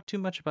haven't talked too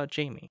much about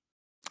Jamie.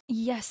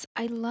 Yes,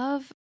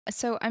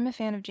 so I'm a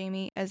fan of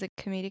Jamie as a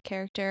comedic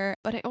character,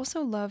 but I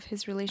also love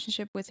his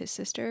relationship with his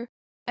sister.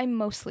 I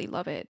mostly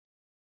love it.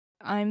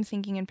 I'm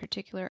thinking in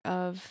particular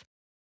of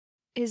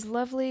his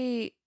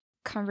lovely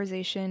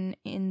conversation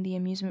in the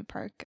amusement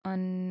park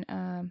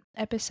on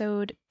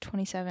episode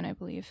 27, I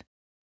believe,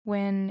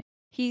 when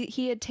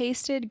he had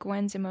tasted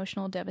Gwen's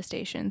emotional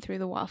devastation through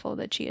the waffle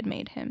that she had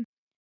made him.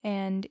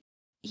 And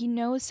he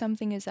knows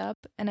something is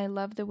up, and I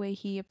love the way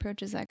he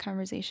approaches that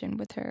conversation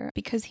with her,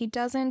 because he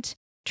doesn't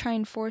try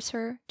and force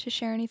her to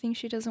share anything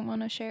she doesn't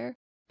want to share,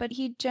 but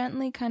he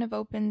gently kind of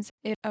opens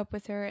it up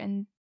with her,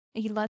 and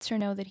he lets her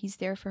know that he's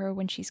there for her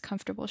when she's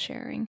comfortable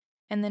sharing.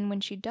 And then when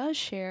she does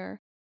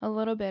share a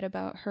little bit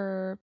about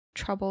her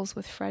troubles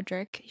with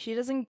Frederick, she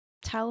doesn't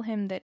tell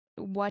him that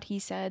what he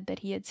said, that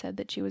he had said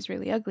that she was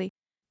really ugly,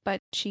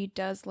 but she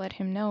does let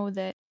him know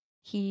that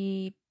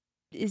he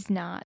is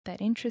not that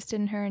interested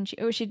in her, and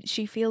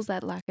she feels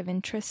that lack of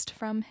interest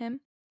from him.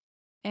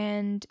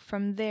 And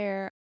from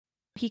there,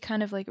 he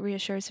kind of like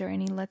reassures her,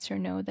 and he lets her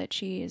know that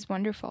she is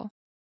wonderful.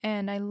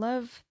 And I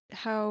love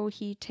how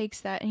he takes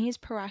that, and he's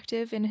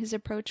proactive in his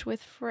approach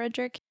with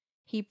Frederick.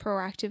 He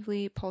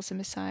proactively pulls him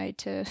aside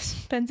to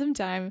spend some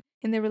time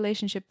in the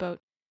relationship boat,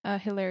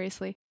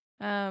 hilariously.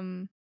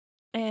 And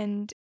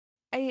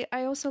I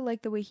also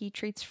like the way he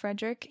treats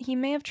Frederick. He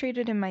may have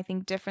treated him, I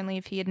think, differently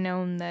if he had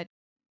known that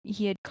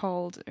he had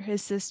called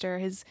his sister,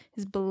 his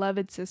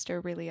beloved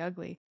sister, really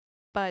ugly.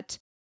 But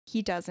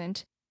he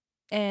doesn't.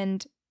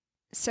 And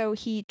so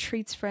he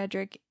treats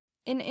Frederick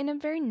in a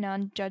very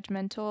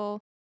non-judgmental,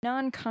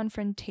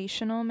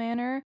 non-confrontational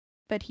manner,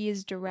 but he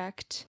is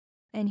direct,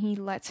 and he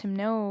lets him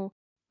know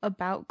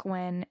about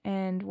Gwen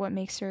and what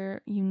makes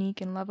her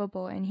unique and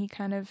lovable, and he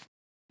kind of,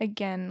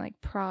 again, like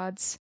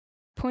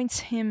points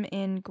him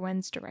in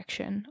Gwen's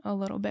direction a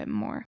little bit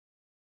more.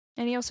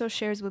 And he also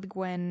shares with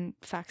Gwen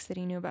facts that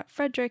he knew about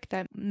Frederick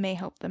that may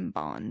help them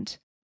bond.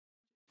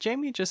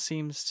 Jamie just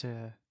seems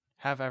to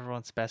have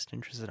everyone's best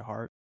interest at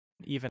heart,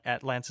 even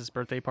at Lance's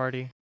birthday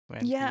party,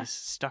 When he's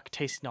stuck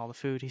tasting all the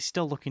food, he's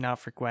still looking out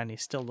for Gwen.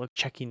 He's still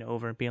checking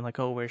over and being like,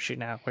 oh, where's she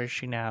now? Where's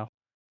she now?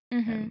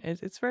 And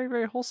it's very,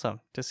 very wholesome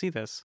to see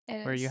this.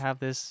 Where you have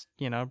this,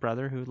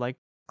 brother who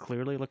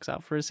clearly looks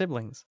out for his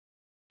siblings.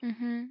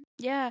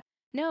 Yeah.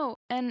 No,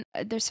 and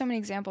there's so many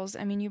examples.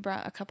 I mean, you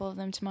brought a couple of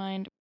them to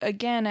mind.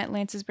 Again, at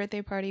Lance's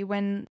birthday party,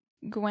 when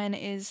Gwen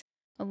is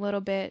a little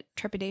bit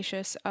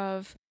trepidatious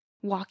of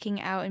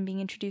walking out and being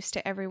introduced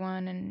to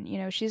everyone,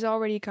 and, she's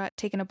already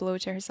taken a blow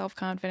to her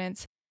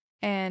self-confidence,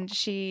 and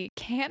she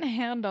can't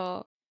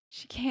handle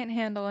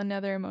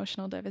another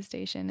emotional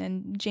devastation,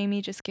 and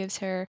Jamie just gives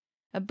her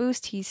a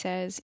boost. He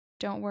says,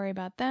 don't worry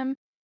about them.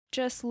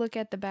 Just look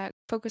at the back,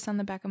 focus on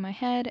the back of my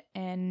head,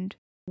 and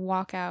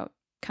walk out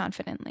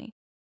confidently.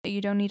 You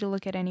don't need to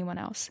look at anyone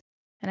else.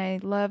 And I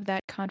love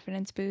that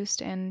confidence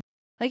boost. And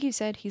like you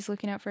said, he's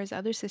looking out for his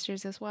other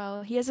sisters as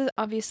well. He has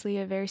obviously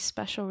a very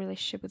special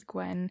relationship with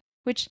Gwen,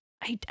 which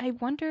I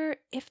wonder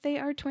if they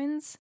are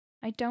twins.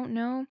 I don't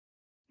know.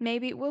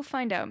 Maybe we'll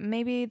find out.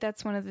 Maybe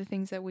that's one of the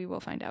things that we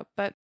will find out.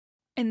 But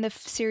in the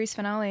series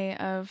finale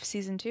of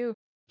season 2,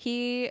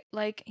 he's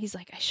like,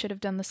 I should have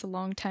done this a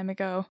long time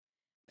ago.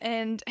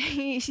 And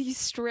he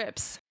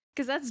strips.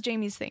 Because that's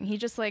Jamie's thing. He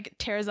just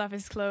tears off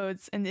his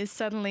clothes and is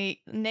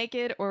suddenly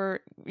naked,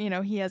 or,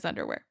 he has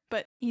underwear.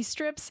 But he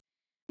strips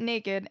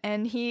naked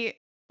and he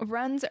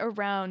runs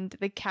around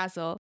the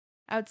castle,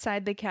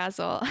 outside the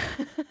castle,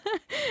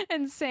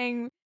 and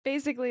saying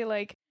basically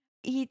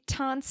he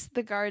taunts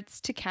the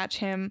guards to catch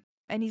him,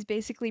 and he's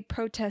basically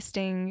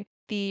protesting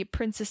the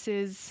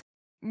princess's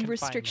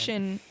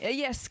restriction.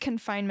 Yes,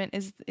 confinement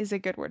is a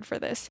good word for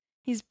this.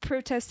 He's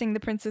protesting the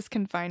princess's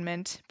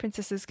confinement.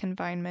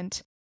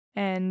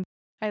 And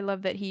I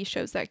love that he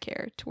shows that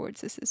care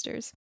towards his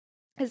sisters.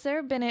 Has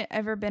there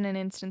ever been an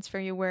instance for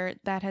you where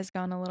that has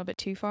gone a little bit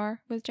too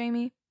far with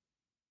Jamie?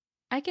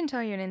 I can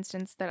tell you an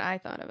instance that I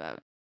thought about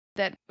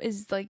that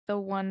is the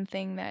one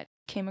thing that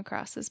came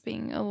across as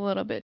being a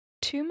little bit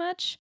too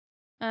much.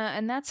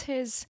 And that's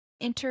his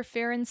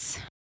interference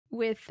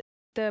with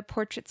the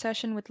portrait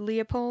session with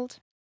Leopold,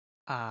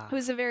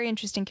 who's a very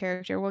interesting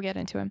character. We'll get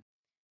into him.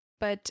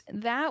 But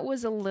that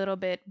was a little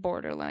bit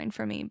borderline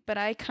for me. But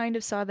I kind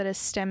of saw that as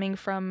stemming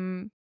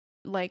from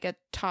a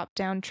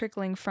top-down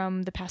trickling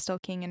from the Pastel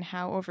King and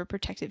how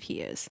overprotective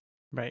he is.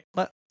 Right.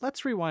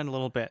 Let's rewind a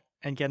little bit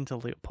and get into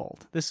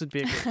Leopold. This would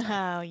be a good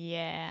time. Oh,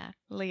 yeah.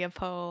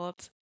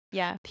 Leopold.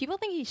 Yeah. People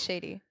think he's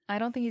shady. I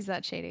don't think he's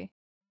that shady.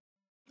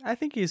 I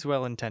think he's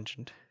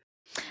well-intentioned.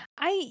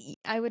 I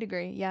would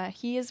agree. Yeah.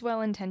 He is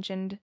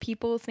well-intentioned.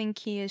 People think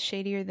he is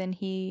shadier than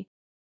he's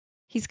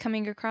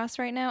coming across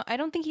right now. I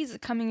don't think he's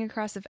coming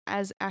across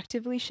as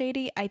actively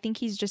shady. I think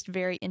he's just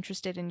very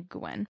interested in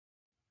Gwen.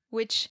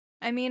 Which,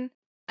 I mean,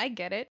 I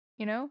get it,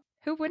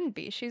 Who wouldn't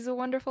be? She's a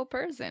wonderful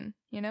person,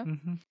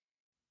 Mm-hmm.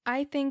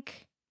 I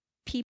think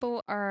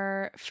people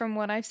are, from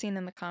what I've seen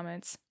in the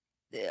comments,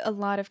 a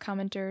lot of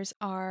commenters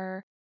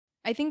are,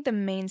 I think the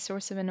main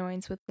source of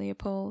annoyance with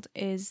Leopold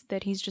is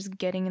that he's just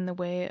getting in the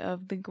way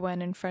of the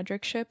Gwen and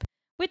Frederick ship.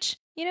 Which,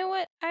 you know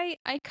what,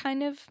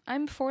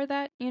 I'm for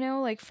that,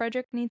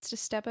 Frederick needs to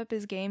step up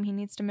his game, he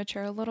needs to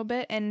mature a little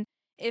bit, and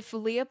if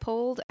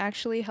Leopold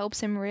actually helps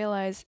him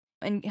realize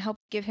and help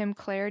give him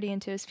clarity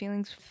into his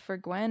feelings for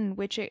Gwen,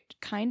 which it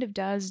kind of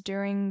does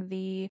during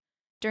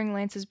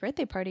Lance's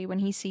birthday party when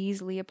he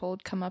sees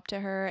Leopold come up to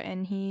her,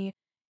 and he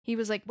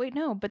was like, wait,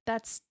 no, but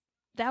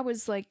that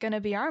was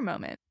gonna be our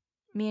moment,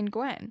 me and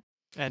Gwen.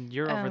 And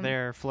you're over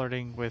there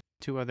flirting with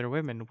 2 other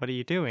women, what are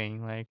you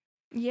doing?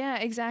 Yeah,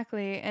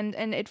 exactly. And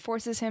it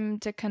forces him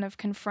to kind of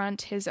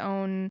confront his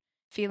own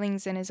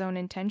feelings and his own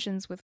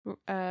intentions with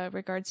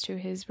regards to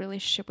his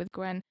relationship with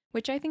Gwen,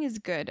 which I think is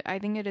good. I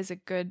think it is a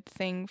good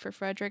thing for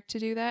Frederick to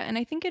do that. And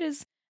I think it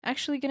is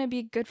actually going to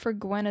be good for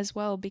Gwen as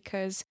well,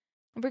 because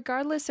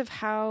regardless of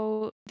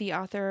how the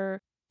author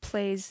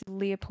plays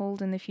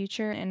Leopold in the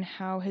future and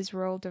how his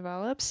role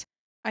develops,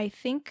 I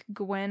think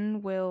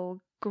Gwen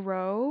will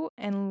grow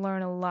and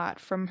learn a lot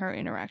from her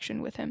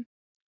interaction with him.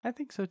 I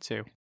think so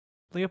too.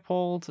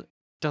 Leopold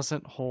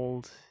doesn't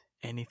hold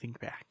anything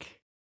back.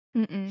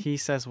 Mm-mm. He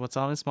says what's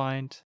on his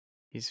mind.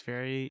 He's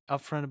very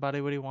upfront about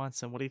what he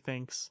wants and what he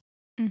thinks.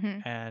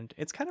 Mm-hmm. And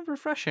it's kind of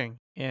refreshing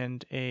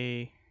in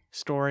a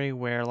story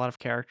where a lot of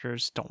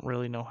characters don't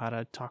really know how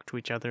to talk to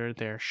each other.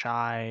 They're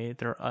shy,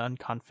 they're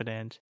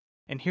unconfident.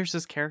 And here's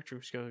this character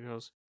who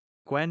goes,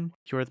 Gwen,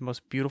 you're the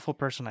most beautiful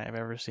person I have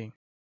ever seen.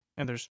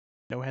 And there's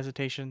no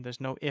hesitation, there's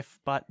no if,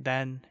 but,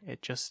 then.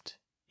 It just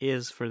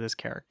is for this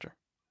character.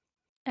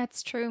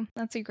 That's true.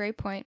 That's a great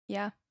point.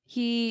 Yeah.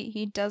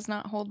 He does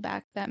not hold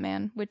back, that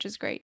man, which is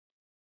great.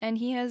 And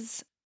he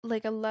has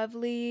a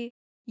lovely,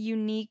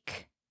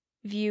 unique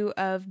view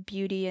of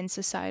beauty and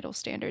societal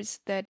standards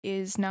that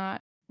is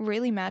not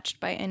really matched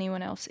by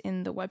anyone else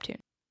in the webtoon.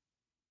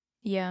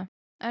 Yeah.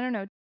 I don't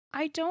know.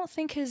 I don't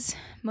think his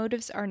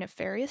motives are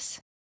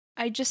nefarious.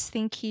 I just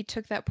think he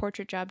took that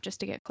portrait job just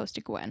to get close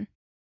to Gwen,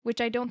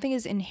 which I don't think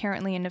is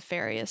inherently a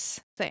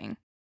nefarious thing.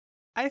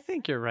 I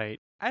think you're right.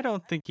 I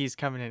don't think he's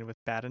coming in with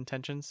bad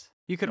intentions.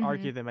 You could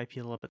argue they might be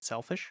a little bit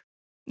selfish.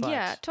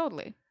 Yeah, But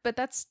totally. But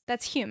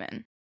that's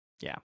human.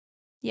 yeah.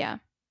 Yeah.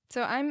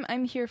 So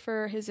I'm here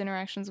for his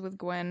interactions with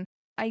Gwen.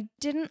 I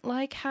didn't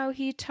like how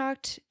he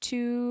talked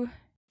to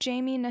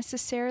Jamie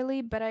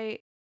necessarily, but I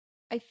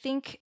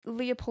think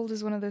Leopold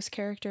is one of those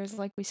characters,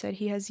 like we said,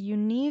 he has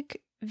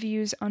unique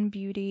views on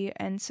beauty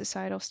and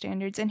societal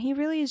standards, and he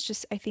really is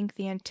just, I think,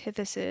 the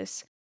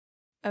antithesis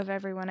of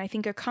everyone. I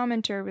think a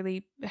commenter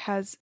really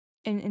has,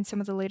 in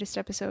some of the latest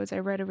episodes, I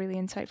read a really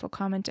insightful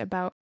comment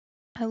about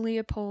how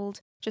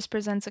Leopold just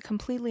presents a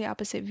completely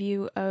opposite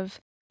view of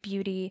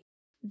beauty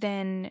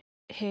than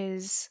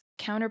his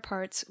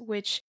counterparts,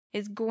 which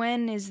is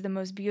Gwen is the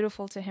most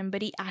beautiful to him,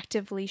 but he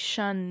actively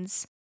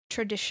shuns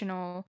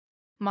traditional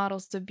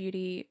models of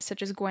beauty,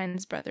 such as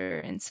Gwen's brother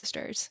and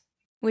sisters,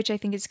 which I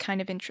think is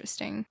kind of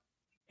interesting.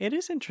 It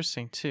is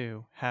interesting,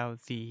 too, how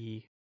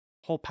the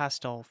whole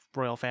pastel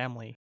royal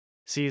family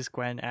sees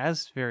Gwen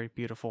as very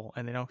beautiful,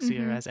 and they don't see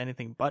her as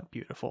anything but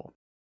beautiful.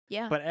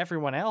 Yeah. But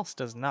everyone else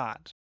does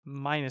not,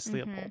 minus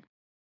Leopold.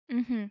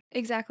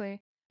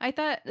 Exactly. I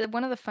thought that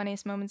one of the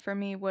funniest moments for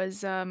me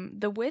was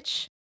the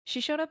witch. She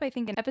showed up, I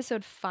think, in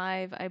episode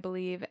 5, I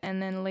believe,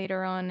 and then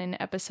later on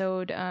in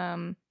episode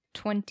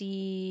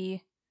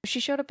 20. She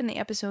showed up in the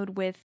episode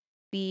with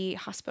the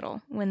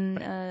hospital when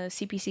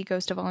CPC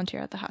goes to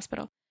volunteer at the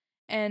hospital.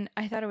 And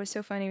I thought it was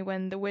so funny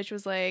when the witch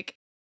was like,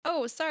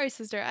 "Oh, sorry,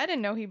 sister, I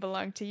didn't know he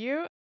belonged to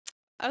you.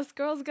 Us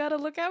girls gotta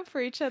look out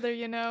for each other,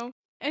 you know."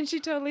 And she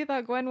totally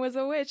thought Gwen was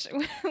a witch,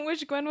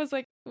 which Gwen was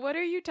like, "What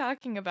are you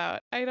talking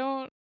about? I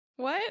don't,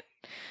 what?"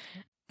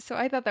 So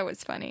I thought that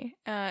was funny.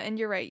 And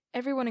you're right.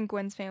 Everyone in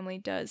Gwen's family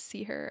does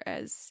see her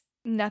as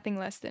nothing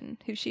less than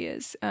who she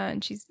is.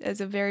 And she's as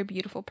a very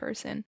beautiful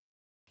person,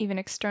 even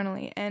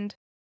externally. And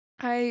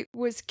I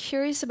was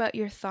curious about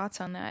your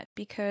thoughts on that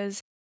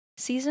because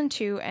season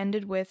 2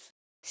 ended with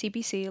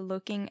CPC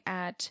looking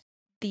at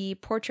the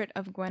portrait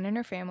of Gwen and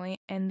her family,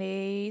 and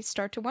they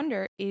start to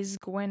wonder, is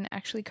Gwen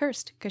actually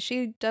cursed? Because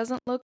she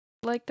doesn't look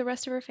like the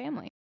rest of her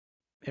family.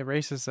 It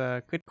raises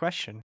a good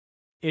question.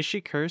 Is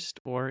she cursed,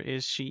 or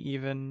is she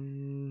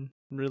even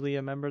really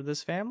a member of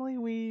this family?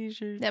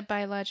 That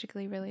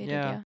biologically related,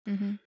 Yeah.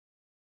 Mm-hmm.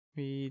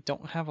 We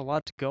don't have a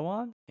lot to go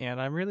on, and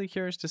I'm really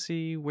curious to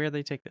see where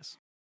they take this.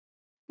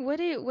 What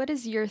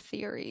is your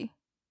theory?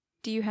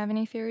 Do you have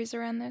any theories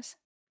around this?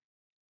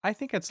 I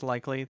think it's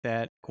likely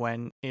that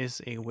Gwen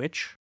is a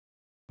witch.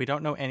 We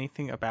don't know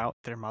anything about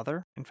their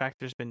mother. In fact,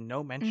 there's been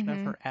no mention of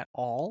her at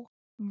all.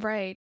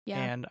 Right, yeah.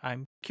 And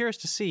I'm curious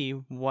to see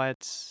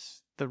what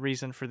the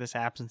reason for this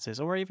absence is,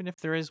 or even if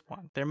there is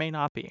one. There may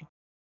not be.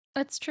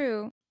 That's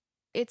true.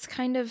 It's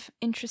kind of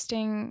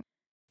interesting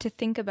to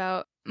think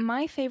about.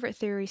 My favorite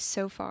theory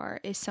so far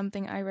is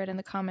something I read in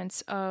the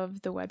comments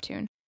of the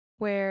webtoon,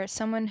 where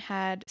someone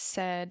had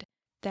said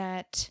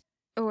that,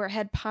 or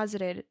had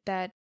posited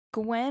that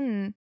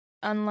Gwen,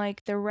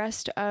 unlike the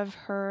rest of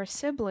her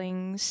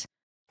siblings,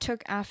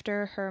 took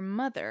after her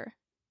mother.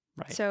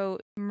 Right. So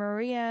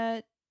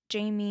Maria,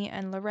 Jamie,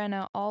 and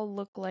Lorena all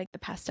look like the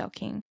Pastel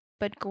King,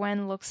 but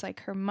Gwen looks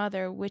like her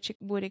mother, which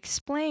would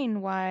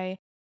explain why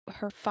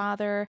her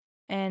father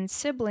and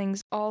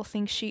siblings all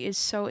think she is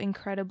so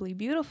incredibly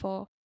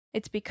beautiful.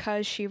 It's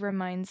because she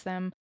reminds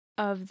them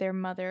of their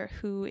mother,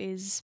 who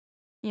is,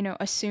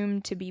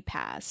 assumed to be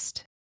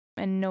passed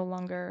and no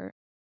longer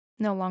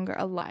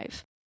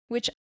alive,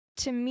 which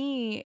to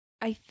me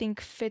I think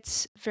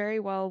fits very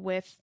well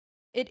with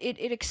it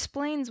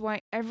explains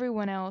why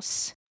everyone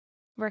else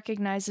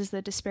recognizes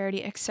the disparity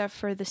except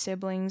for the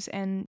siblings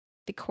and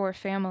the core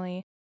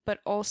family, but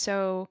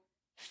also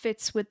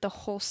fits with the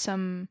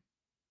wholesome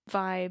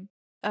vibe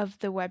of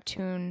the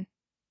webtoon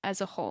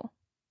as a whole.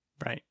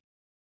 Right.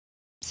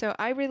 So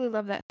I really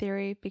love that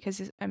theory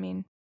because,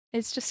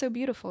 it's just so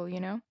beautiful,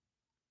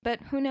 But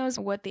who knows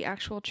what the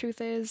actual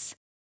truth is?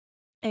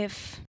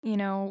 If,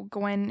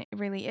 Gwen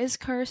really is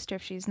cursed or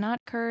if she's not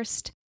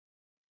cursed.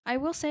 I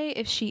will say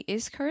if she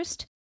is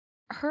cursed,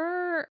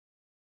 her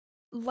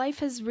life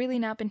has really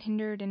not been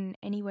hindered in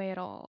any way at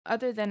all,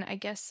 other than, I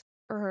guess,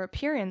 her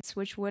appearance,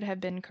 which would have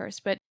been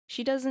cursed, but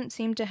she doesn't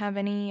seem to have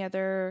any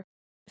other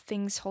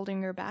things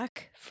holding her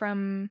back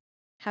from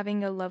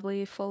having a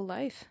lovely, full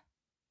life.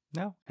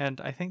 No, and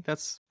I think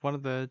that's one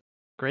of the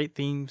great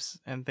themes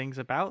and things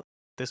about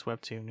this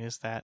webtoon is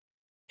that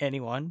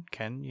anyone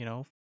can,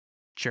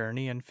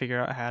 journey and figure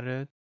out how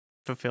to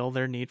fulfill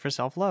their need for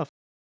self-love.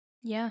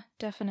 Yeah,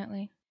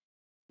 definitely.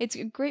 It's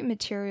a great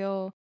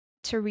material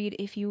to read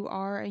if you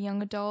are a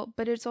young adult,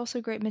 but it's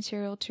also great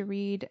material to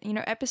read.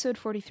 Episode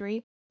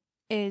 43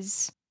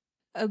 is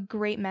a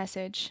great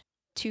message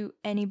to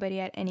anybody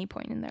at any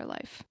point in their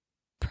life.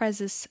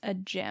 Prez is a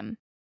gem.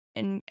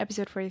 And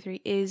episode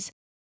 43 is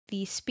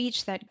the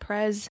speech that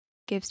Prez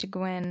gives to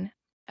Gwen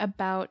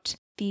about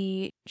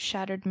the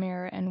shattered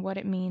mirror and what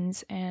it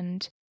means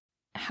and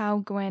how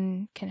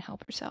Gwen can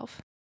help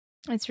herself.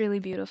 It's really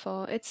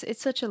beautiful. It's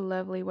such a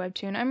lovely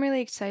webtoon. I'm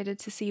really excited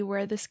to see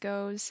where this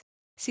goes.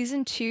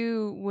 Season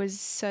 2 was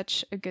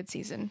such a good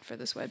season for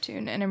this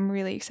webtoon, and I'm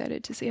really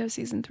excited to see how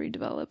season 3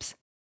 develops.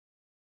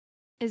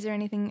 Is there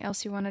anything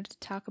else you wanted to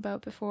talk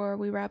about before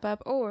we wrap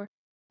up? Or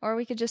Or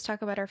we could just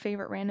talk about our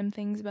favorite random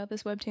things about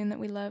this webtoon that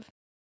we love.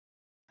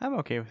 I'm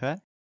okay with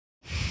that.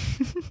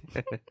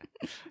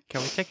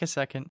 Can we take a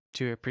second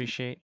to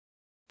appreciate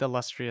the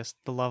illustrious,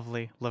 the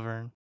lovely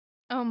Laverne?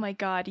 Oh my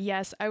god,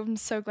 yes. I'm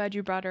so glad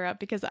you brought her up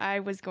because I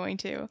was going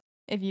to,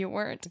 if you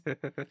weren't.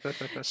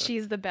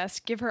 She's the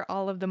best. Give her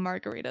all of the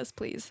margaritas,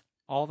 please.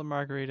 All the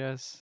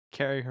margaritas,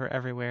 carry her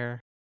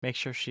everywhere, make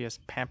sure she is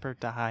pampered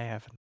to high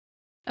heaven.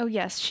 Oh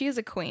yes, she is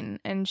a queen,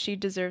 and she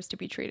deserves to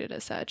be treated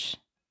as such.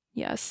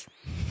 Yes.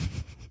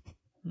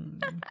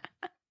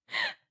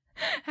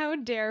 How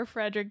dare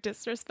Frederick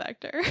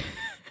disrespect her?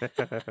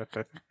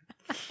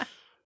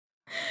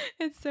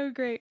 It's so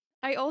great.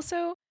 I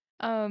also,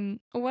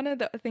 one of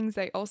the things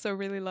I also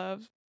really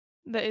love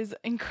that is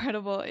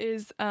incredible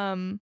is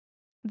the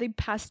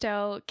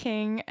Pastel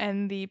King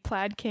and the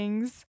Plaid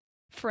King's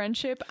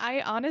friendship.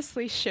 I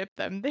honestly ship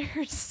them. They're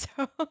just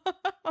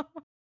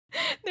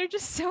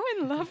so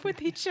in love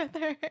with each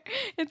other.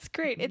 It's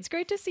great. It's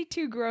great to see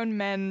two grown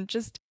men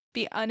just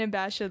be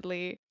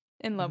unabashedly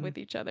in love with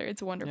each other.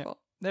 It's wonderful.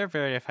 Yeah, they're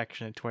very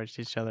affectionate towards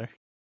each other.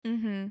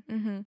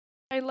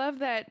 I love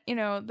that,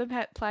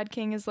 the Plaid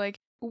King is like,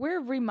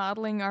 we're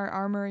remodeling our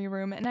armory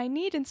room and I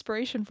need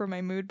inspiration for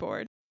my mood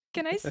board.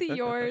 Can I see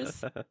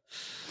yours?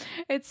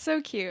 It's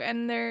so cute.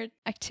 And their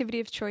activity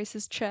of choice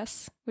is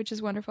chess, which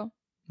is wonderful.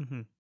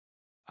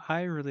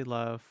 I really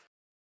love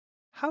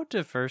how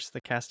diverse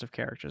the cast of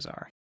characters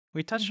are.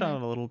 We touched on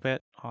it a little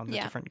bit on the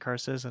different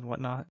curses and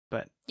whatnot,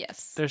 but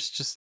yes, there's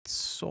just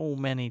so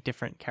many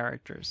different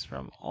characters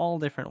from all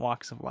different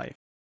walks of life.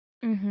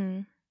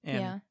 And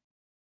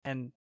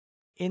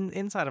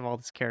inside of all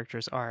these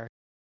characters are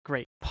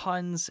great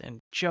puns and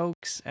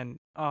jokes. And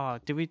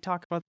did we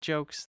talk about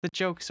jokes? The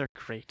jokes are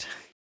great.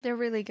 They're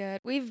really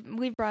good.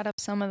 We've brought up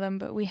some of them,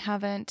 but we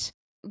haven't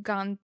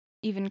gone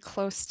even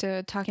close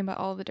to talking about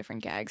all the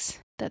different gags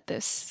that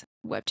this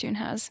webtoon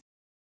has.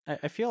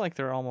 I feel like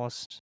there are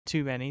almost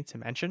too many to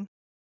mention.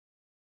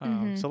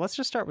 So let's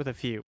just start with a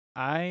few.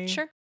 I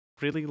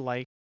really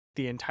like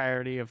the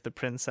entirety of the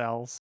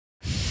Princels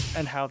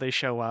and how they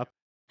show up.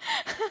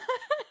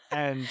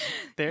 And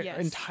their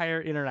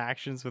entire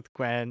interactions with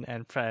Gwen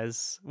and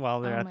Prez while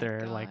they're at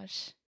their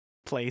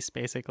place,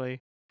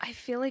 basically. I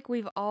feel like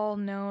we've all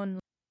known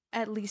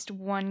at least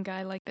one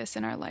guy like this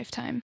in our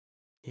lifetime.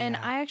 Yeah. And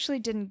I actually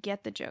didn't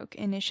get the joke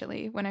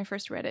initially when I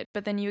first read it,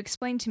 but then you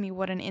explained to me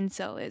what an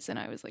incel is, and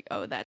I was like,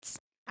 oh, that's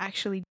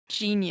actually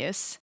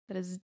genius. That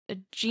is a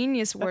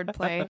genius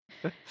wordplay.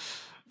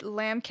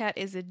 Lambcat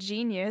is a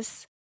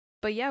genius.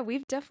 But yeah,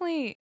 we've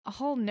definitely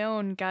all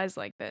known guys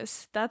like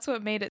this. That's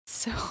what made it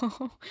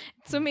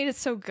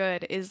so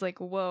good, is like,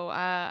 whoa,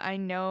 I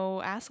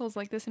know assholes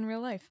like this in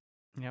real life.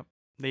 Yep.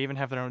 They even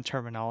have their own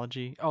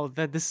terminology. Oh,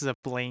 this is a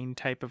Blaine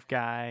type of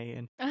guy.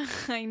 And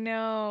I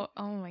know.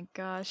 Oh my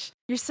gosh.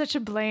 You're such a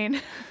Blaine.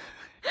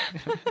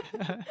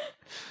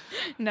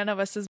 None of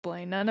us is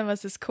Blaine. None of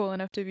us is cool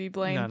enough to be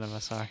Blaine. None of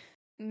us are.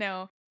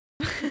 No.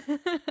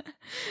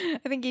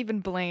 I think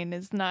even Blaine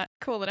is not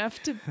cool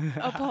enough to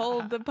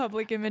uphold the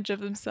public image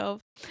of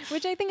himself,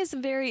 which I think is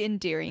very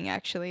endearing,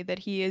 actually, that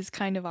he is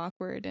kind of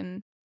awkward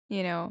and,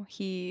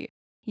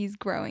 he's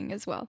growing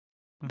as well.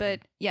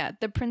 But yeah,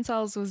 the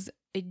Princels was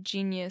a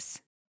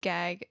genius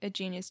gag, a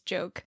genius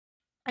joke.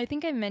 I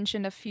think I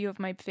mentioned a few of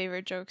my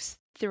favorite jokes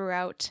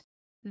throughout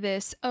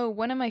this. Oh,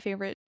 one of my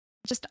favorite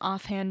just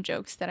offhand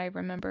jokes that I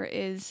remember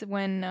is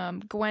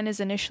when Gwen is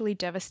initially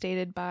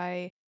devastated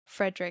by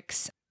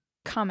Frederick's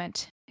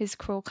comment, his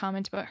cruel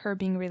comment about her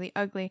being really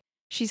ugly.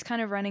 She's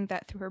kind of running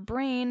that through her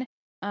brain.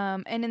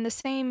 And in the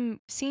same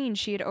scene,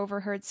 she had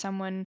overheard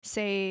someone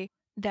say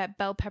that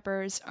bell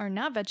peppers are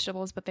not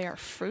vegetables, but they are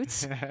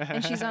fruits.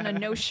 And she's on a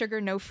no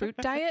sugar, no fruit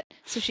diet,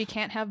 so she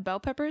can't have bell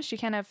peppers. She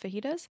can't have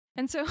fajitas.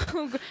 And so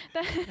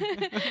that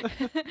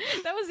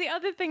was the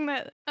other thing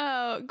that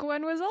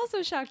Gwen was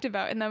also shocked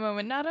about in that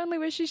moment. Not only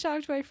was she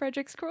shocked by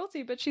Frederick's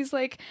cruelty, but she's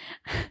like,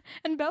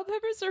 and bell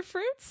peppers are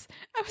fruits?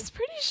 I was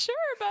pretty sure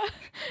about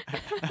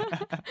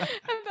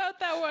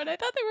that one. I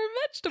thought they were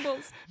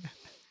vegetables.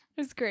 It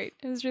was great.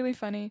 It was really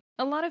funny.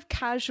 A lot of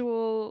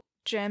casual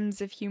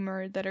gems of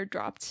humor that are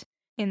dropped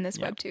in this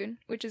webtoon,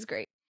 which is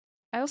great.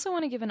 I also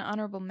want to give an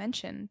honorable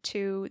mention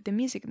to the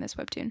music in this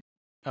webtoon.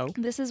 Oh.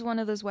 This is one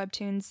of those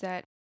webtoons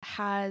that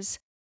has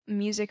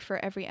music for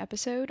every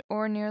episode,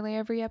 or nearly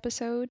every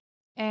episode.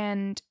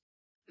 And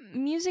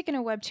music in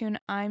a webtoon,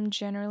 I'm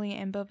generally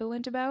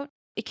ambivalent about.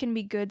 It can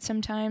be good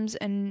sometimes,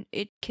 and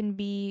it can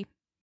be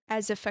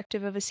as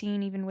effective of a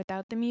scene even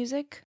without the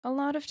music a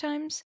lot of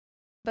times.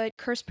 But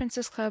Cursed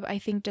Princess Club, I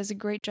think, does a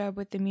great job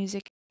with the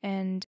music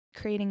and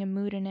creating a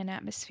mood and an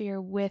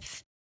atmosphere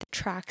with the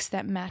tracks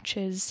that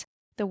matches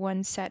the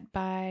one set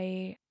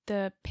by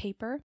the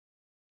paper,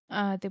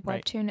 the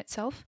webtoon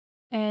itself.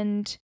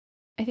 And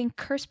I think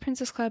Cursed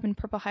Princess Club and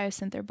Purple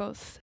Hyacinth are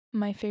both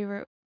my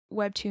favorite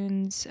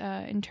webtoons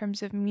in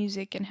terms of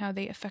music and how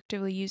they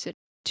effectively use it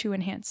to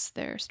enhance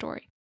their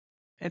story.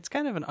 It's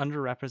kind of an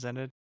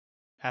underrepresented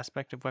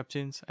aspect of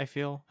webtoons, I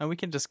feel. And we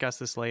can discuss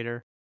this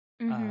later.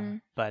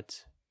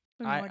 But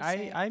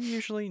I'm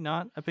usually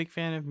not a big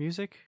fan of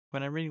music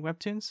when I'm reading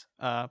webtoons.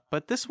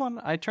 But this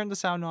one, I turned the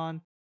sound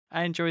on.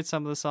 I enjoyed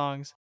some of the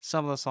songs.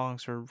 Some of the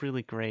songs were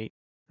really great,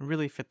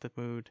 really fit the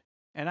mood.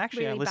 And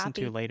actually, I Really listened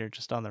to boppy. later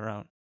just on their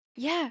own.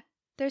 Yeah,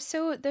 they're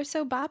so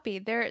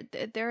boppy.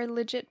 They're a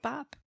legit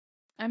bop.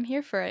 I'm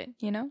here for it,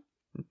 you know?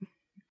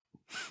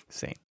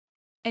 Same.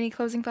 Any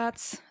closing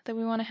thoughts that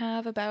we want to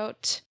have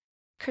about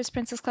Curse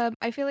Princess Club?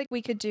 I feel like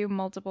we could do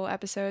multiple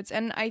episodes,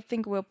 and I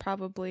think we will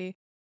probably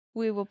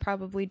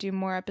do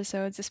more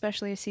episodes,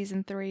 especially as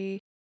season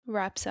 3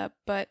 wraps up.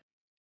 But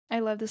I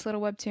love this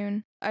little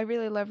webtoon. I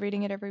really love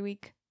reading it every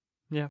week.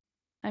 Yeah.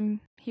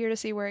 I'm here to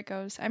see where it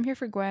goes. I'm here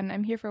for Gwen.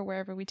 I'm here for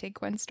wherever we take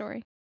Gwen's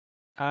story.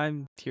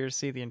 I'm here to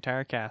see the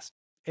entire cast.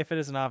 If it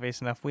isn't obvious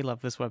enough, we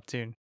love this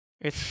webtoon.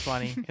 It's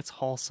funny. It's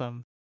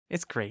wholesome.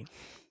 It's great.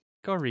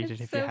 Go read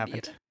it if you haven't.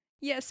 Beautiful.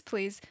 Yes,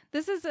 please.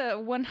 This is a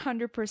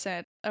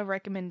 100% a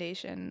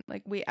recommendation.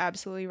 Like, we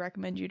absolutely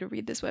recommend you to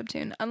read this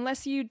webtoon.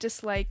 Unless you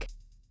dislike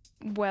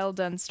well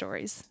done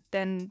stories,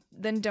 then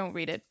don't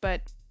read it.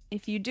 But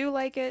if you do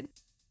like it,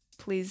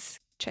 please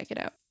check it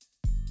out.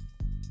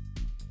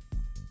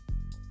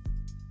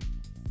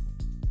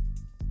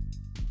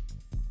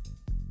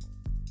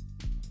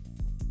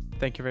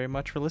 Thank you very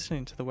much for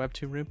listening to the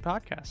Webtoon Room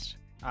podcast.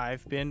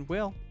 I've been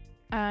Will.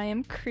 I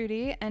am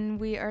Crudy, and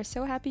we are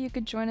so happy you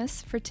could join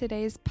us for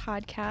today's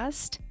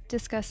podcast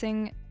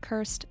discussing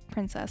Cursed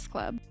Princess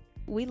Club.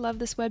 We love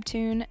this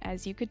webtoon,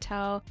 as you could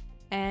tell,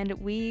 and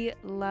we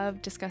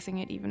love discussing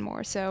it even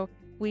more. So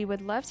we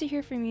would love to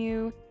hear from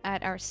you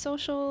at our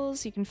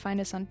socials. You can find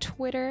us on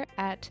Twitter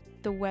at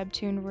The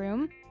Webtoon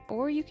Room,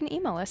 or you can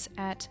email us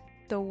at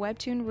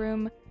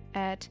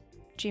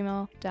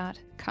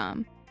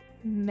thewebtoonroom@gmail.com.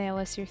 Mail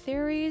us your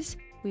theories.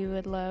 We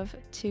would love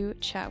to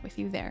chat with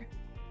you there.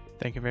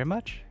 Thank you very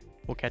much.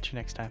 We'll catch you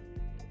next time.